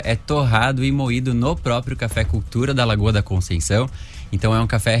Cultura é torrado e moído no próprio Café Cultura da Lagoa da Conceição. Então, é um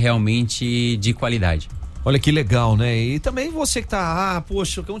café realmente de qualidade. Olha que legal, né? E também você que tá,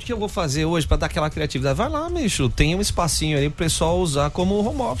 poxa, onde que eu vou fazer hoje pra dar aquela criatividade? Vai lá, bicho, tem um espacinho ali pro pessoal usar como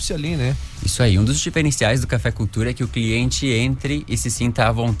home office ali, né? Isso aí, um dos diferenciais do Café Cultura é que o cliente entre e se sinta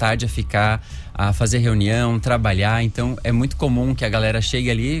à vontade a ficar, a fazer reunião, trabalhar. Então é muito comum que a galera chegue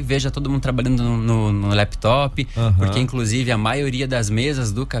ali e veja todo mundo trabalhando no laptop, porque inclusive a maioria das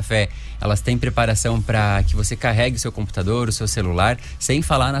mesas do café, elas têm preparação para que você carregue o seu computador, o seu celular, sem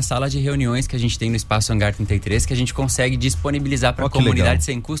falar na sala de reuniões que a gente tem no Espaço Hangar 33, que a gente consegue disponibilizar para a comunidade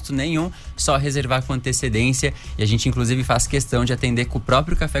sem custo nenhum, só reservar com antecedência, e a gente inclusive faz questão de atender com o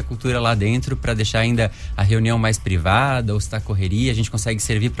próprio Café Cultura lá dentro, para deixar ainda a reunião mais privada, ou se tá correria, a gente consegue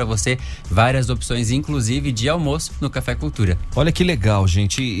servir para você várias opções, inclusive de almoço no Café Cultura. Olha que legal,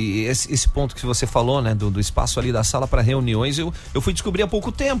 gente, e esse ponto que você falou, né, do espaço ali da sala para reuniões, eu fui descobrir há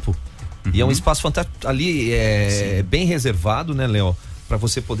pouco tempo, e é um espaço fantástico, ali é bem reservado, né, Léo? Para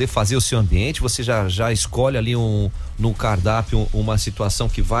você poder fazer o seu ambiente, você já escolhe ali no cardápio uma situação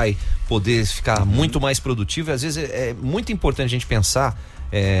que vai poder ficar muito mais produtiva. Às vezes é muito importante a gente pensar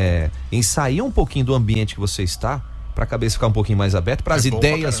em sair um pouquinho do ambiente que você está, para a cabeça ficar um pouquinho mais aberta, para as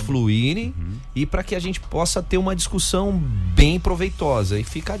ideias fluírem e para que a gente possa ter uma discussão bem proveitosa. E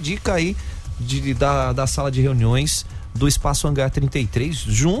fica a dica aí da sala de reuniões do Espaço Hangar 33,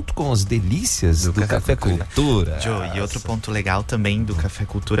 junto com as delícias do Café Cultura. Joe, e outro ponto legal também do Café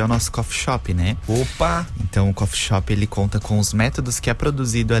Cultura é o nosso coffee shop, né? Opa! Então o coffee shop, ele conta com os métodos que é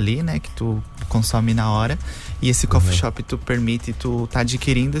produzido ali, né? Que tu consome na hora. E esse coffee shop tu permite tu tá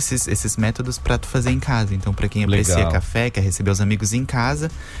adquirindo esses métodos para tu fazer em casa. Então para quem aprecia café, quer receber os amigos em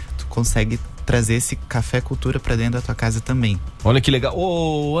casa, tu consegue trazer esse Café Cultura para dentro da tua casa também. Olha que legal.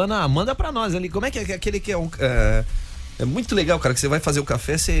 Ô, Ana, manda para nós ali, como é que é aquele que é muito legal, cara, que você vai fazer o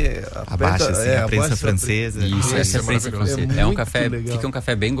café, você abaixa assim, a prensa francesa. Isso, essa é a prensa francesa. É um café, fica um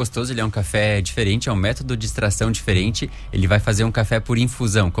café bem gostoso, ele é um café diferente, é um método de extração diferente. Ele vai fazer um café por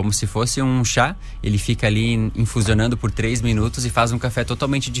infusão, como se fosse um chá. Ele fica ali infusionando por 3 minutos e faz um café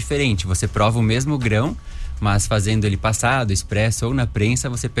totalmente diferente. Você prova o mesmo grão, mas fazendo ele passado, expresso ou na prensa,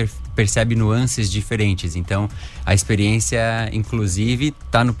 você percebe nuances diferentes. Então, a experiência, inclusive,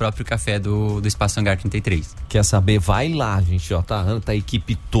 tá no próprio café do Espaço Hangar 33. Quer saber? Vai lá, gente, ó, tá a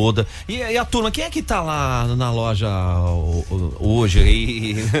equipe toda. E a turma, quem é que tá lá na loja hoje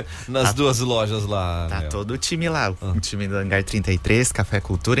aí, nas duas lojas lá? Tá todo o time lá, o time do Hangar 33, Café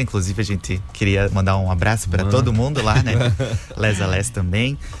Cultura, inclusive a gente queria mandar um abraço para todo mundo lá, né? Les Alés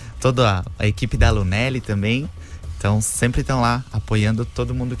também. Toda a equipe da Lunelli também. Então sempre estão lá apoiando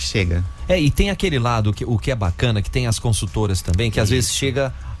todo mundo que chega. E tem aquele lado, o que é bacana, que tem as consultoras também, que às vezes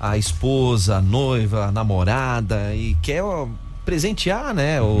chega a esposa, a noiva, a namorada e quer presentear,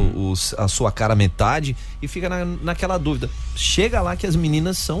 né, a sua cara metade e fica naquela dúvida. Chega lá que as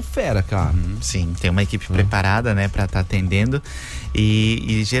meninas são fera, cara. Sim, tem uma equipe preparada, né, pra estar atendendo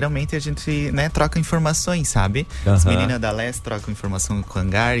e geralmente a gente, né, troca informações, sabe? As meninas da Leste trocam informação com o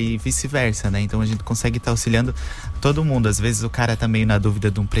Hangar e vice-versa, né? Então a gente consegue estar auxiliando todo mundo. Às vezes o cara tá meio na dúvida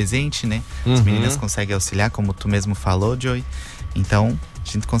de um presente, né? As meninas conseguem auxiliar, como tu mesmo falou, Joey. Então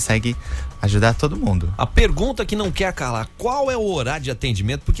a gente consegue ajudar todo mundo. A pergunta que não quer calar, qual é o horário de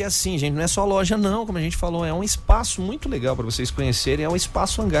atendimento? Porque assim, gente, não é só loja não, como a gente falou, é um espaço muito legal para vocês conhecerem, é o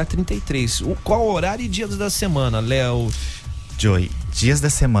Espaço Hangar 33. Qual o horário e dias da semana, Léo? Joey, dias da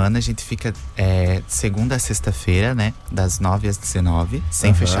semana a gente fica segunda a sexta-feira, né, das 9 às 19,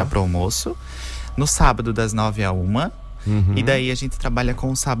 sem fechar pro almoço. No sábado, das 9 à 1. E daí a gente trabalha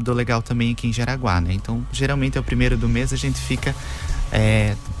com o sábado legal também aqui em Jaraguá, né? Então, geralmente é o primeiro do mês, a gente fica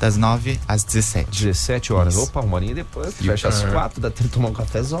das 9 às 17. 17 horas. Isso. Opa, uma horinha depois. Fecha às 4, dá tempo de tomar um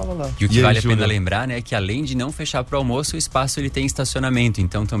cafezola lá. E o que vale a pena lembrar, né, é que além de não fechar pro almoço, o espaço ele tem estacionamento.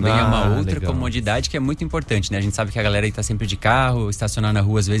 Então também é uma outra comodidade que é muito importante, né? A gente sabe que a galera aí tá sempre de carro, estacionar na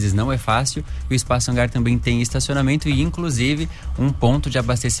rua às vezes não é fácil. O Espaço Hangar também tem estacionamento e inclusive um ponto de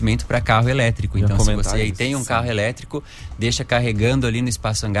abastecimento para carro elétrico. Então se você aí tem um carro elétrico, deixa carregando ali no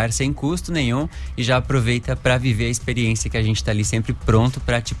Espaço Hangar sem custo nenhum e já aproveita para viver a experiência que a gente tá ali sempre pronto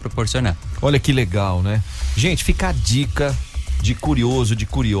para te proporcionar. Olha que legal, né? Gente, fica a dica de curioso, de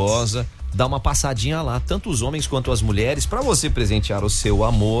curiosa, dá uma passadinha lá, tanto os homens quanto as mulheres, para você presentear o seu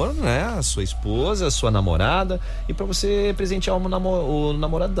amor, né? A sua esposa, a sua namorada, e para você presentear o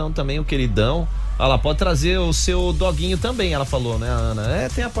namoradão também, o queridão. Ela pode trazer o seu doguinho também, ela falou, né, Ana?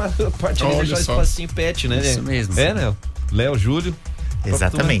 Tem a parte de deixar o espacinho pet, né? Isso mesmo. Né? Léo, Júlio.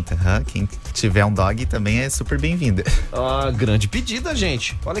 Exatamente. Quem tiver um dog também é super bem-vinda. Grande pedida,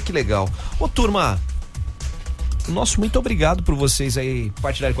 gente. Olha que legal. Ô, turma, nosso muito obrigado por vocês aí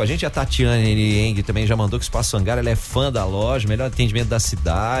partilharem com a gente. A Tatiane Eng também já mandou que o Espaço Hangar, ela é fã da loja, melhor atendimento da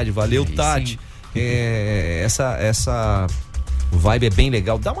cidade. Valeu, Tati. Essa vibe é bem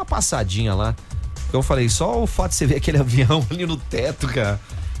legal. Dá uma passadinha lá. Eu falei, só o fato de você ver aquele avião ali no teto, cara,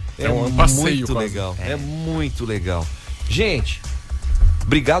 é um passeio muito legal. É muito legal. Gente,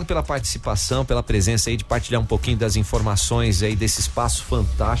 obrigado pela participação, pela presença aí, de partilhar um pouquinho das informações aí desse espaço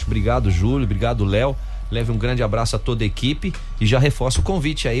fantástico. Obrigado, Júlio, obrigado, Léo. Leve um grande abraço a toda a equipe e já reforço o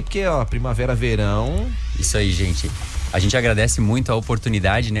convite aí, porque primavera, verão. Isso aí, gente. A gente agradece muito a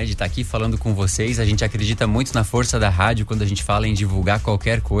oportunidade, né, de estar aqui falando com vocês. A gente acredita muito na força da rádio quando a gente fala em divulgar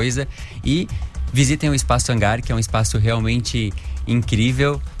qualquer coisa. E visitem o Espaço Hangar, que é um espaço realmente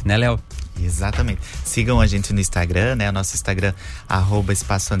incrível, né, Léo? Exatamente. Sigam a gente no Instagram, né? O nosso Instagram,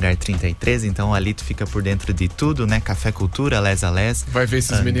 @Espaço Hangar 33. Então ali tu fica por dentro de tudo, né? Café Cultura, Les a Les. Vai ver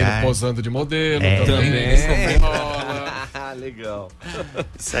esses meninos posando de modelo também. Legal.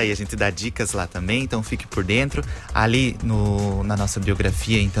 Isso aí, a gente dá dicas lá também, então fique por dentro. Ali na nossa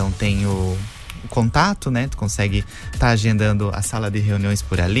biografia, então tem o contato, né? Tu consegue estar agendando a sala de reuniões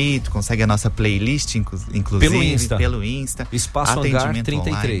por ali, tu consegue a nossa playlist, inclusive pelo Insta. Espaço Hangar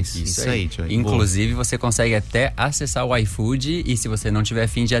 33. Isso aí, Joey. Inclusive, você consegue até acessar o iFood e se você não tiver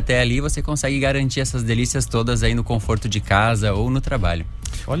fim de ir até ali, você consegue garantir essas delícias todas aí no conforto de casa ou no trabalho.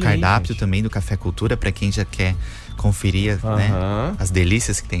 Olha cardápio aí, também do Café Cultura, para quem já quer conferir, né, as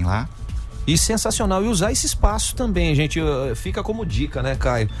delícias que tem lá. E sensacional, e usar esse espaço também, gente, fica como dica, né,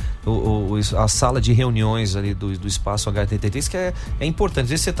 Caio? A sala de reuniões ali do Espaço Hangar 33, que é importante. Às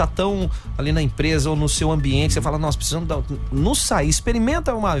vezes você tá tão ali na empresa ou no seu ambiente, você fala, nossa, precisamos não sair,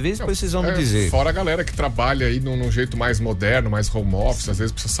 experimenta uma vez, depois vocês vão me dizer. Fora a galera que trabalha aí num jeito mais moderno, mais home office, às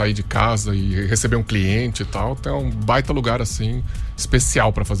vezes precisa sair de casa e receber um cliente e tal, tem um baita lugar assim,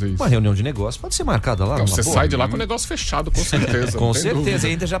 especial pra fazer isso. Uma reunião de negócio pode ser marcada lá. Não, você sai de lá com o negócio fechado, com certeza. Com certeza,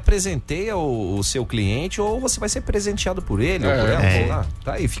 ainda já apresentei o seu cliente ou você vai ser presenteado por ele ou por ela.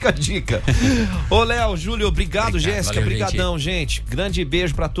 Tá aí, fica a dica. Ô, Léo, Júlio, obrigado, Jéssica, brigadão, gente. Grande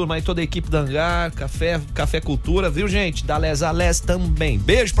beijo pra turma aí, toda a equipe da Hangar, Café Cultura, viu, gente? Da Les a Les também.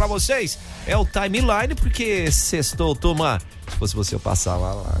 Beijo pra vocês. É o timeline, porque sextou, turma. Se fosse você, eu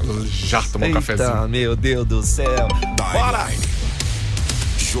passava lá. Já tomou um cafezinho. Meu Deus do céu. Bora!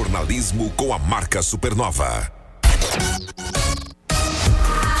 Jornalismo com a marca Supernova.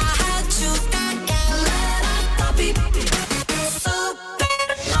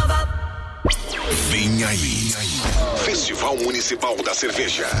 Vem aí. Festival Municipal da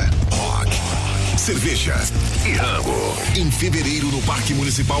Cerveja. Rock, cerveja e rango. Em fevereiro no Parque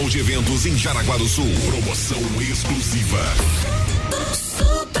Municipal de Eventos em Jaraguá do Sul. Promoção exclusiva.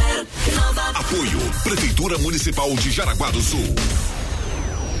 Apoio Prefeitura Municipal de Jaraguá do Sul.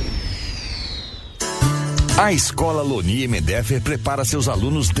 A Escola Loni Mendefer prepara seus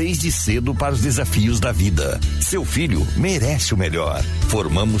alunos desde cedo para os desafios da vida. Seu filho merece o melhor.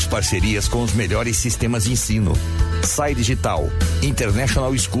 Formamos parcerias com os melhores sistemas de ensino. SAI Digital,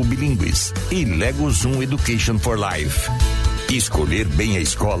 International School Bilingues e Lego Zoom Education for Life. Escolher bem a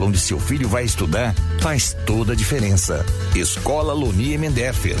escola onde seu filho vai estudar faz toda a diferença. Escola Loni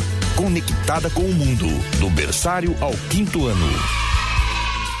Mendefer, conectada com o mundo, do berçário ao 5º ano.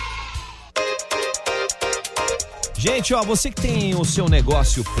 Gente, ó, você que tem o seu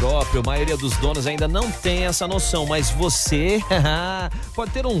negócio próprio, a maioria dos donos ainda não tem essa noção, mas você pode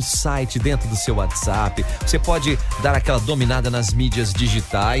ter um site dentro do seu WhatsApp, você pode dar aquela dominada nas mídias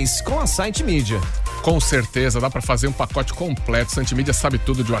digitais com a Site Media. Com certeza, dá pra fazer um pacote completo. Site Media sabe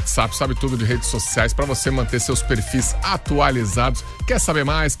tudo de WhatsApp, sabe tudo de redes sociais, pra você manter seus perfis atualizados. Quer saber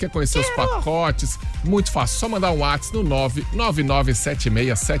mais? Quer conhecer os pacotes? Muito fácil, só mandar um WhatsApp no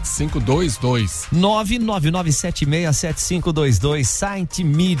 999767522. 999767522. Site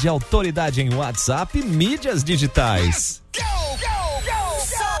Media, autoridade em WhatsApp, mídias digitais.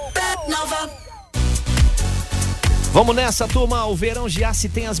 Supernova. Vamos nessa, turma. O Verão Giasse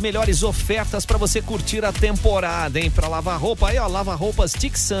tem as melhores ofertas para você curtir a temporada, hein? Para lavar roupa, aí ó, lava roupas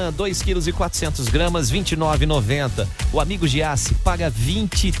Tixan, 2,4 kg, R$29,90. O amigo Giasse paga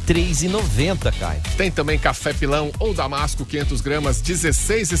R$23,90, Caio. Tem também café pilão ou damasco, 500 gramas,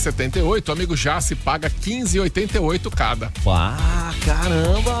 R$16,78. O amigo Giasse paga R$15,88 cada. Ah,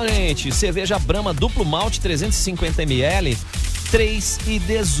 caramba, gente. Cerveja Brahma duplo malte, 350 ml.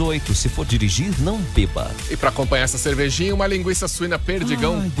 R$3,18. Se for dirigir, não beba. E para acompanhar essa cervejinha, uma linguiça suína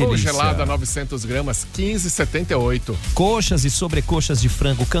Perdigão congelada, 900 gramas, R$15,78. Coxas e sobrecoxas de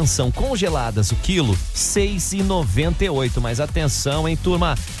frango Canção congeladas, o quilo, R$6,98. Mas atenção, hein,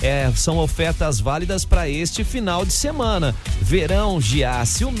 turma, são ofertas válidas para este final de semana. Verão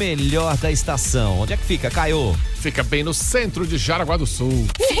Giasse, o melhor da estação. Onde é que fica, Caio? Fica bem no centro de Jaraguá do Sul.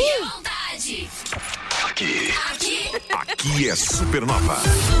 Vontade. Aqui é Supernova.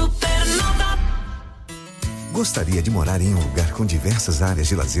 Gostaria de morar em um lugar com diversas áreas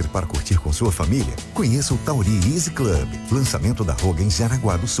de lazer para curtir com sua família? Conheça o Tauri Easy Club, lançamento da Roga em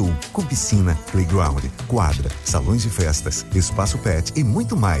Jaraguá do Sul, com piscina, playground, quadra, salões de festas, espaço pet e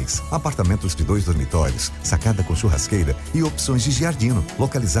muito mais. Apartamentos de 2 dormitórios, sacada com churrasqueira e opções de giardino,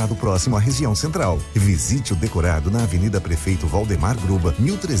 localizado próximo à região central. Visite o decorado na Avenida Prefeito Valdemar Gruba,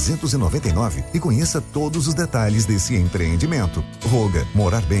 1399 e conheça todos os detalhes desse empreendimento. Roga,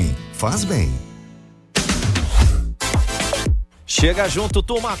 morar bem, faz bem. Chega junto,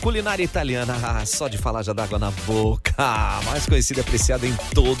 turma, culinária italiana. Só de falar já dá água na boca. Mais conhecida e apreciada em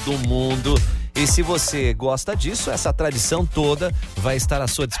todo o mundo. E se você gosta disso, essa tradição toda vai estar à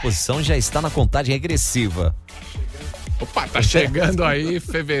sua disposição, já está na contagem regressiva. Opa, tá chegando aí,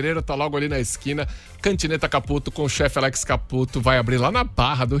 fevereiro tá logo ali na esquina. Cantineta Caputo com o chefe Alex Caputo vai abrir lá na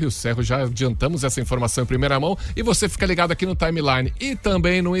Barra do Rio Serro. Já adiantamos essa informação em primeira mão e você fica ligado aqui no timeline e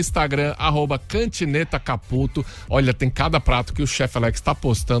também no Instagram, @Cantineta Caputo. Olha, tem cada prato que o chefe Alex tá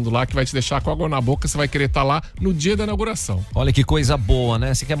postando lá que vai te deixar com água na boca. Você vai querer estar lá no dia da inauguração. Olha que coisa boa,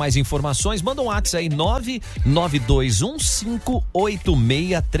 né? Se quer mais informações, manda um WhatsApp aí,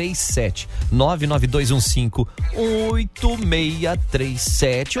 992158637.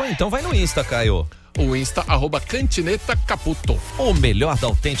 992158637. Ou então vai no Insta, Caio. O Insta, @Cantineta Caputo. O melhor da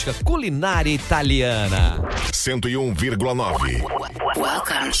autêntica culinária italiana. 101,9.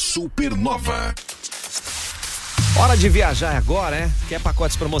 Supernova. Hora de viajar agora, né? Quer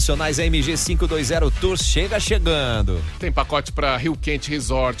pacotes promocionais? A MG 520 Tours chega chegando. Tem pacote para Rio Quente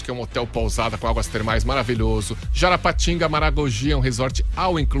Resort, que é um hotel pousada com águas termais maravilhoso. Jarapatinga, Maragogi, é um resort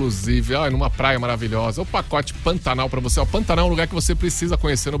all inclusive, numa praia maravilhosa. O pacote Pantanal para você. O Pantanal é um lugar que você precisa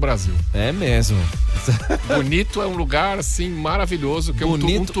conhecer no Brasil. É mesmo. Bonito é um lugar, assim, maravilhoso, que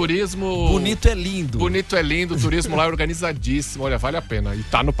bonito, é um turismo... Bonito é lindo. Bonito é lindo, o turismo lá é organizadíssimo, olha, vale a pena. E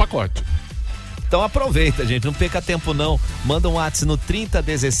tá no pacote. Então aproveita, gente, não perca tempo não. Manda um WhatsApp no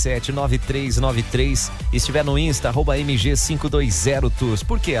 3017-9393 e estiver no Insta, @MG520 Tours.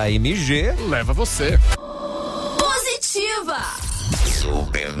 Porque a MG leva você. Positiva.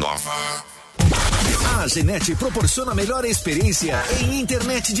 Supernova. A Genete proporciona a melhor experiência em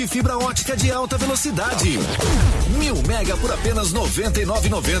internet de fibra ótica de alta velocidade. 1000 mega por apenas R$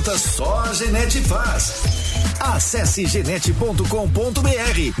 99,90, só a Genete faz. Acesse genete.com.br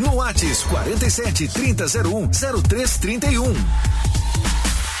no WhatsApp 47 3001 0331.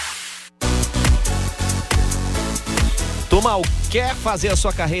 Turma, Quer fazer a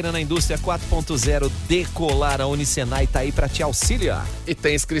sua carreira na indústria 4.0 decolar? A Unisenai tá aí para te auxiliar. E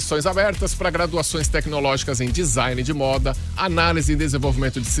tem inscrições abertas para graduações tecnológicas em design de moda, análise e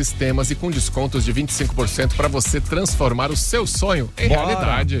desenvolvimento de sistemas e com descontos de 25% para você transformar o seu sonho em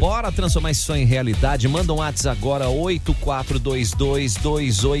realidade. Bora transformar esse sonho em realidade. Manda um WhatsApp agora,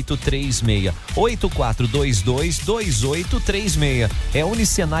 84222836. 84222836. É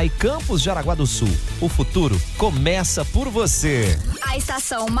Unisenai Campus Jaraguá do Sul. O futuro começa por você. A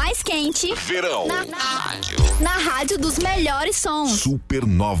estação mais quente. Verão. Na rádio dos melhores sons.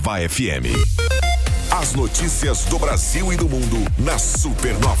 Supernova FM. As notícias do Brasil e do mundo na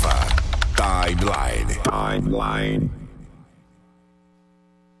Supernova. Timeline.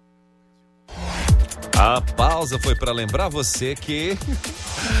 A pausa foi para lembrar você que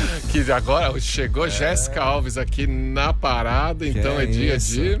agora chegou Jéssica Alves aqui na parada, então é dia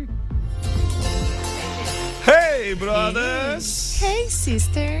de... Hey, brothers! Hey,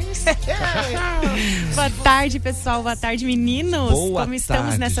 sisters! Boa tarde, pessoal. Boa tarde, meninos. Como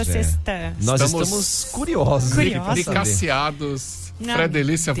estamos nessa sexta? Nós estamos curiosos. Fricaciados.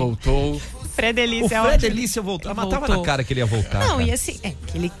 Fredelícia voltou. Fredelícia o Fredelícia voltou. Mas tava na cara que ele ia voltar. Não, cara. E assim,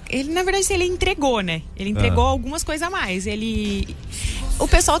 ele na verdade ele entregou, né? Ele entregou algumas coisas a mais. O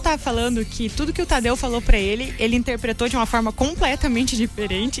pessoal tá falando que tudo que o Tadeu falou pra ele interpretou de uma forma completamente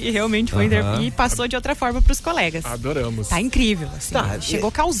diferente e realmente foi e passou de outra forma pros colegas. Adoramos. Tá incrível, assim.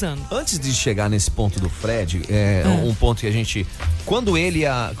 Chegou causando. Antes de chegar nesse ponto do Fred, um ponto que a gente... Quando ele e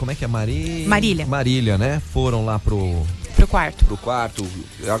a... Como é que é? Marília, né? Foram lá pro quarto,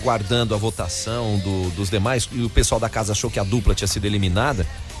 aguardando a votação dos demais, e o pessoal da casa achou que a dupla tinha sido eliminada.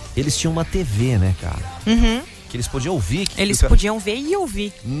 Eles tinham uma TV, né, cara? Que eles podiam ouvir. Podiam ver e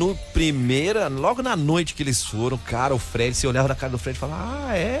ouvir. Logo na noite que eles foram, cara, o Fred, você olhava na cara do Fred e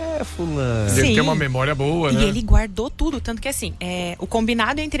falava, fulano. Ele tem uma memória boa, né? E ele guardou tudo, tanto que assim, o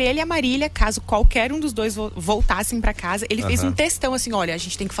combinado entre ele e a Marília, caso qualquer um dos dois voltassem pra casa, ele fez um textão assim, olha, a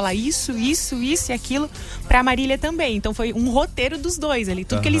gente tem que falar isso e aquilo pra Marília também. Então foi um roteiro dos dois ali,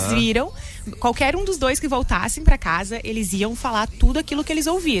 tudo que eles viram, qualquer um dos dois que voltassem pra casa, eles iam falar tudo aquilo que eles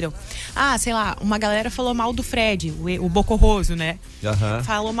ouviram. Sei lá, uma galera falou mal do Fred, o Bocorroso, né?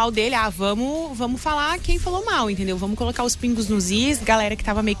 Falou mal dele, vamos falar quem falou mal, entendeu? Vamos colocar os pingos nos is, galera que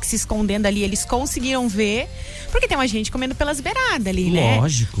tava meio que se escondendo ali, eles conseguiram ver, porque tem uma gente comendo pelas beiradas ali, né?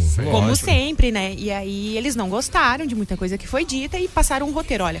 Lógico. Como sempre, né? E aí eles não gostaram de muita coisa que foi dita e passaram um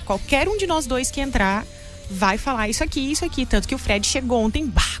roteiro, olha, qualquer um de nós dois que entrar vai falar isso aqui. Tanto que o Fred chegou ontem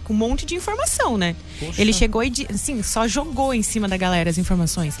com um monte de informação, né? Poxa. Ele chegou e, assim, só jogou em cima da galera as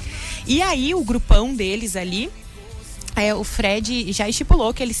informações. E aí, o grupão deles ali, o Fred já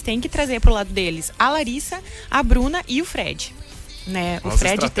estipulou que eles têm que trazer pro lado deles a Larissa, a Bruna e o Fred. Né? O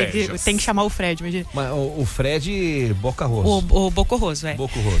Fred tem que chamar o Fred, imagina. Mas o Fred Bocorroso. O Bocorroso,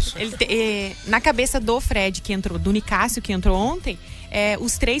 Bocorroso. Na cabeça do Fred que entrou, do Nicásio que entrou ontem,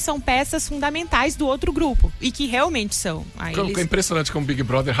 os três são peças fundamentais do outro grupo. E que realmente são. É impressionante como o Big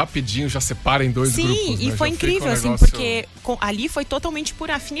Brother rapidinho já separa em dois grupos. Sim, e né? foi incrível, assim, porque ali foi totalmente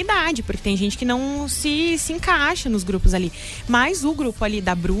por afinidade, porque tem gente que não se encaixa nos grupos ali. Mas o grupo ali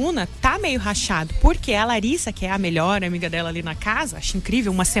da Bruna tá meio rachado, porque a Larissa, que é a melhor amiga dela ali na casa, acho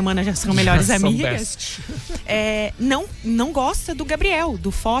incrível, uma semana já são melhores amigas. Não gosta do Gabriel,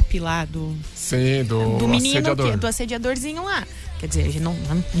 do FOP lá, do menino, assediador. Do assediadorzinho lá. Quer dizer,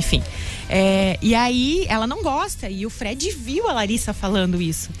 enfim. E aí, ela não gosta. E o Fred viu a Larissa falando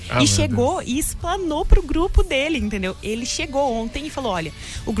isso. E chegou e explanou pro grupo dele, entendeu? Ele chegou ontem e falou, olha,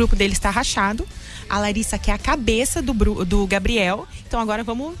 o grupo dele está rachado. A Larissa quer a cabeça do Gabriel. Então agora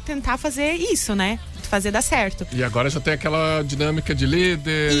vamos tentar fazer isso, né? Fazer dar certo. E agora já tem aquela dinâmica de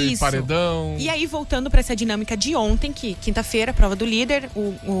líder e paredão. E aí, voltando para essa dinâmica de ontem, que quinta-feira, prova do líder,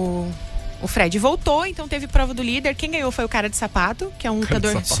 o Fred voltou, então teve prova do líder. Quem ganhou foi o cara de sapato, que é um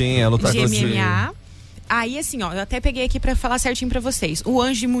lutador de MMA. Aí, assim, eu até peguei aqui pra falar certinho pra vocês. O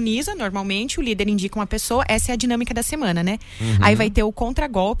Anjo imuniza, normalmente, o líder indica uma pessoa, essa é a dinâmica da semana, né? Aí vai ter o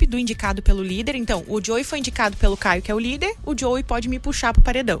contragolpe do indicado pelo líder. Então, o Joey foi indicado pelo Caio, que é o líder, o Joey pode me puxar pro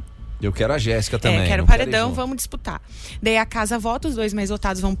paredão. Eu quero a Jéssica também. Quero o paredão, vamos disputar. Daí a casa vota, os dois mais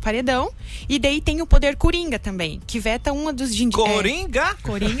votados vão pro paredão. E daí tem o poder Coringa também, que veta uma dos... Coringa?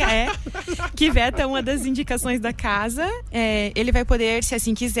 Coringa, que veta uma das indicações da casa. Ele vai poder, se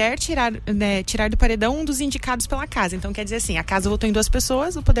assim quiser, tirar do paredão um dos indicados pela casa. Então quer dizer assim, a casa votou em 2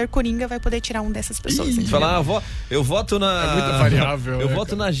 pessoas, o poder Coringa vai poder tirar um dessas pessoas. Eu voto na... É muito variável. Eu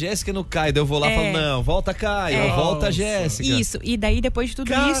voto na Jéssica e no Caio. Daí eu vou lá e falo, não, volta Caio, volta Jéssica. Isso, e daí depois de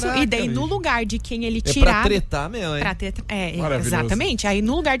tudo isso... daí, no lugar de quem ele tirar... É pra tretar mesmo, hein? Exatamente. Aí,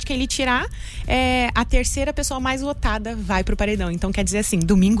 no lugar de quem ele tirar, a terceira pessoa mais votada vai pro paredão. Então, quer dizer assim,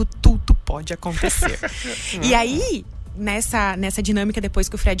 domingo tudo pode acontecer. E aí, nessa dinâmica, depois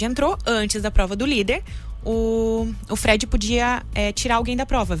que o Fred entrou, antes da prova do líder, o Fred podia tirar alguém da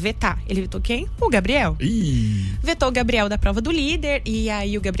prova, vetar. Ele vetou quem? O Gabriel. Vetou o Gabriel da prova do líder, e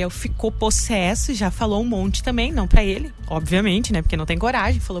aí o Gabriel ficou possesso, já falou um monte também, não pra ele, obviamente, né? Porque não tem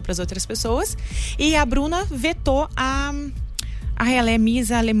coragem, falou pras outras pessoas. E a Bruna vetou ela é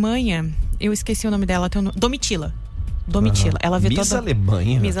Miss Alemanha, eu esqueci o nome dela, Domitila. Ela vetou Miss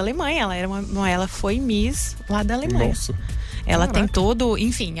Alemanha. Miss Alemanha, ela foi Miss lá da Alemanha. Nossa. Ela tem todo,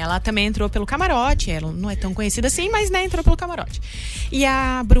 enfim, ela também entrou pelo camarote, ela não é tão conhecida assim, mas né, entrou pelo camarote. E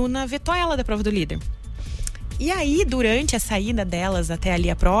a Bruna vetou ela da prova do líder. E aí, durante a saída delas até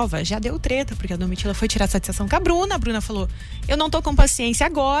ali a prova, já deu treta, porque a Domitila foi tirar satisfação com a Bruna falou, eu não tô com paciência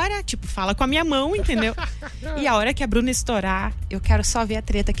agora, tipo, fala com a minha mão, entendeu? E a hora que a Bruna estourar, eu quero só ver a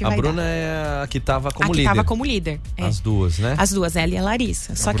treta que vai dar. A Bruna é a que tava como líder. A que tava como líder. As duas, né? As duas, ela e a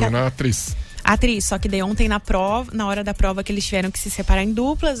Larissa. A Bruna é atriz. Atriz, só que daí ontem na hora da prova que eles tiveram que se separar em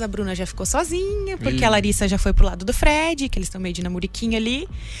duplas, a Bruna já ficou sozinha, porque a Larissa já foi pro lado do Fred, que eles estão meio de namoriquinho ali.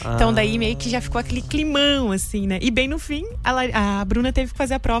 Então daí meio que já ficou aquele climão, assim, né? E bem no fim, a Bruna teve que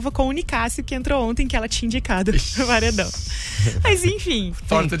fazer a prova com o Nicásio, que entrou ontem, que ela tinha indicado no paredão. Mas enfim.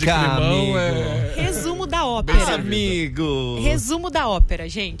 Torta de climão Resumo da ópera. Amigo! Resumo da ópera,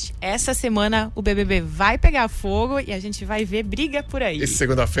 gente. Essa semana o BBB vai pegar fogo e a gente vai ver briga por aí. E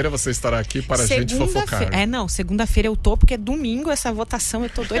segunda-feira você estará aqui para a gente fofocar. Segunda-feira eu tô, porque é domingo essa votação, eu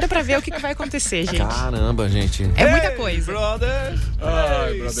tô doida pra ver o que vai acontecer, gente. Caramba, gente. É muita coisa. Brother.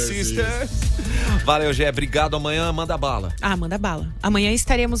 Sister. Valeu, Gé. Obrigado. Amanhã manda bala. Manda bala. Amanhã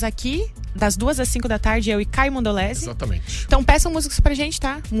estaremos aqui das 2 às 5 da tarde, eu e Caio Mondolese. Exatamente. Então peçam músicas pra gente,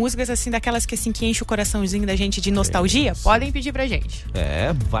 tá? Músicas assim, daquelas que assim, que enchem o coraçãozinho da gente de nostalgia, podem pedir pra gente.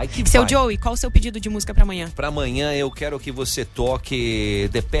 Vai que Seu vai. Joey, qual o seu pedido de música pra amanhã? Pra amanhã eu quero que você toque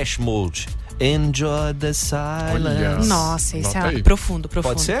Depeche Mode. Enjoy the silence. Nossa, esse é profundo.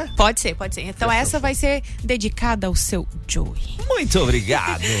 Pode ser? Pode ser. Então essa vai ser dedicada ao seu Joey. Muito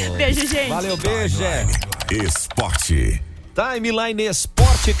obrigado. Beijo, gente. Valeu, beijo. Esporte. Timeline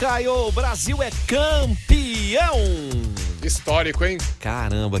Esporte, Caio. O Brasil é campeão. Histórico, hein?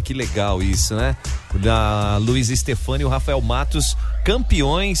 Caramba, que legal isso, né? Da Luiz Stefani e o Rafael Matos,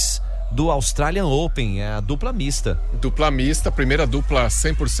 campeões do Australian Open, a dupla mista. Dupla mista, primeira dupla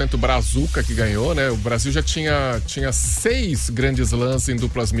 100% brazuca que ganhou, né? O Brasil já tinha 6 grandes lãs em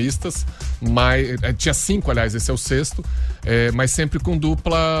duplas mistas, mas tinha 5, aliás, esse é o 6º, mas sempre com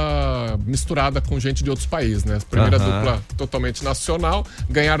dupla misturada com gente de outros países, né? Primeira dupla totalmente nacional,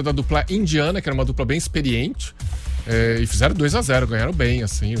 ganharam da dupla indiana, que era uma dupla bem experiente. E fizeram 2-0, ganharam bem,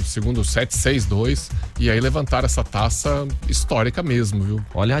 assim, o segundo 7-6-2, e aí levantaram essa taça histórica mesmo, viu?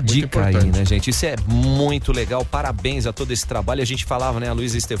 Olha a muito dica importante. aí, né, gente? Isso é muito legal, parabéns a todo esse trabalho. A gente falava, né, a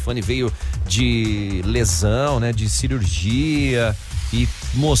Luísa Stefani veio de lesão, né, de cirurgia, e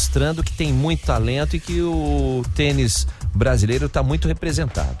mostrando que tem muito talento e que o tênis brasileiro está muito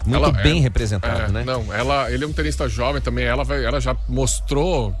representado, muito bem representado, né? Não, ele é um tenista jovem também, ela já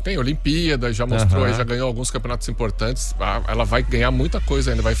mostrou, tem Olimpíada, já mostrou, já ganhou alguns campeonatos importantes, ela vai ganhar muita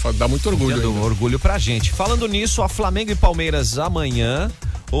coisa ainda, vai dar muito orgulho ainda. Orgulho pra gente. Falando nisso, a Flamengo e Palmeiras amanhã,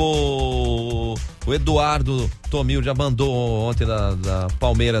 o Eduardo Tomil já mandou ontem da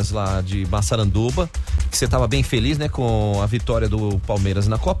Palmeiras lá de Massaranduba, que você estava bem feliz, né, com a vitória do Palmeiras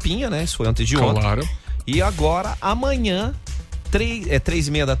na Copinha, né? Isso foi antes de ontem. Claro. E agora, amanhã,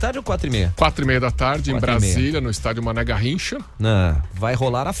 3h30 da tarde ou 4h30? 4h30 da tarde, em Brasília, no estádio Mané Garrincha. Vai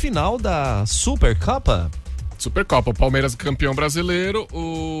rolar a final da Supercopa. Supercopa, o Palmeiras campeão brasileiro,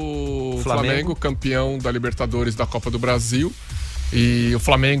 o Flamengo campeão da Libertadores da Copa do Brasil. E o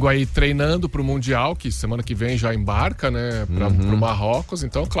Flamengo aí treinando pro Mundial, que semana que vem já embarca, né, pro Marrocos.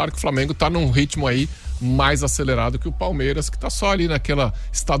 Então, claro que o Flamengo tá num ritmo aí mais acelerado que o Palmeiras, que tá só ali naquela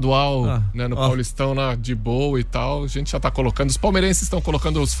estadual, né, no Paulistão, de boa e tal. A gente já tá colocando, os palmeirenses estão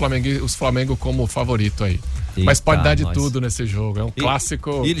colocando os Flamengo como favorito aí. Mas pode dar de tudo nesse jogo, é um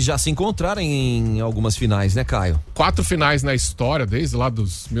clássico. E eles já se encontraram em algumas finais, né, Caio? 4 finais na história, desde lá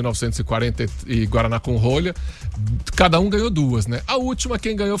dos 1940 e Guaraná com rolha. Cada um ganhou 2, né? A última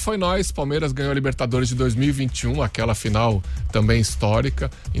quem ganhou foi nós. Palmeiras ganhou a Libertadores de 2021, aquela final também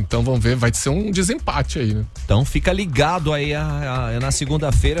histórica. Então vamos ver, vai ser um desempate forte aí, né? Então fica ligado aí na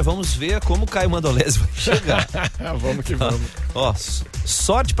segunda-feira, vamos ver como o Caio Mandolese vai chegar. Vamos que vamos. Ó,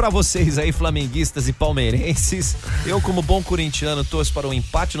 sorte pra vocês aí, flamenguistas e palmeirenses. Eu, como bom corintiano, torço para um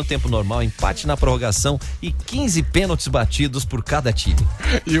empate no tempo normal, empate na prorrogação e 15 pênaltis batidos por cada time.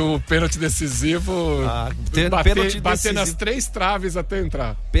 E o pênalti decisivo, bater nas 3 traves até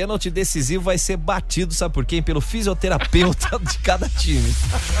entrar. Pênalti decisivo vai ser batido, sabe por quem? Pelo fisioterapeuta de cada time.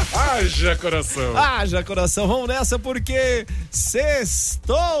 Haja coração. Haja coração, vamos nessa porque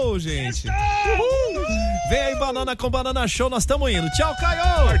sextou, gente. Uhul. Vem aí Banana com Banana Show, nós estamos indo. Tchau,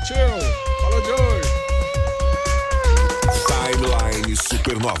 Caio. Partiu. Falou, Joey. Timeline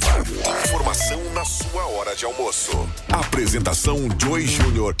Supernova. Informação na sua hora de almoço. Apresentação Joey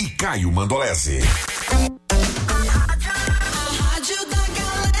Júnior e Caio Mandolese.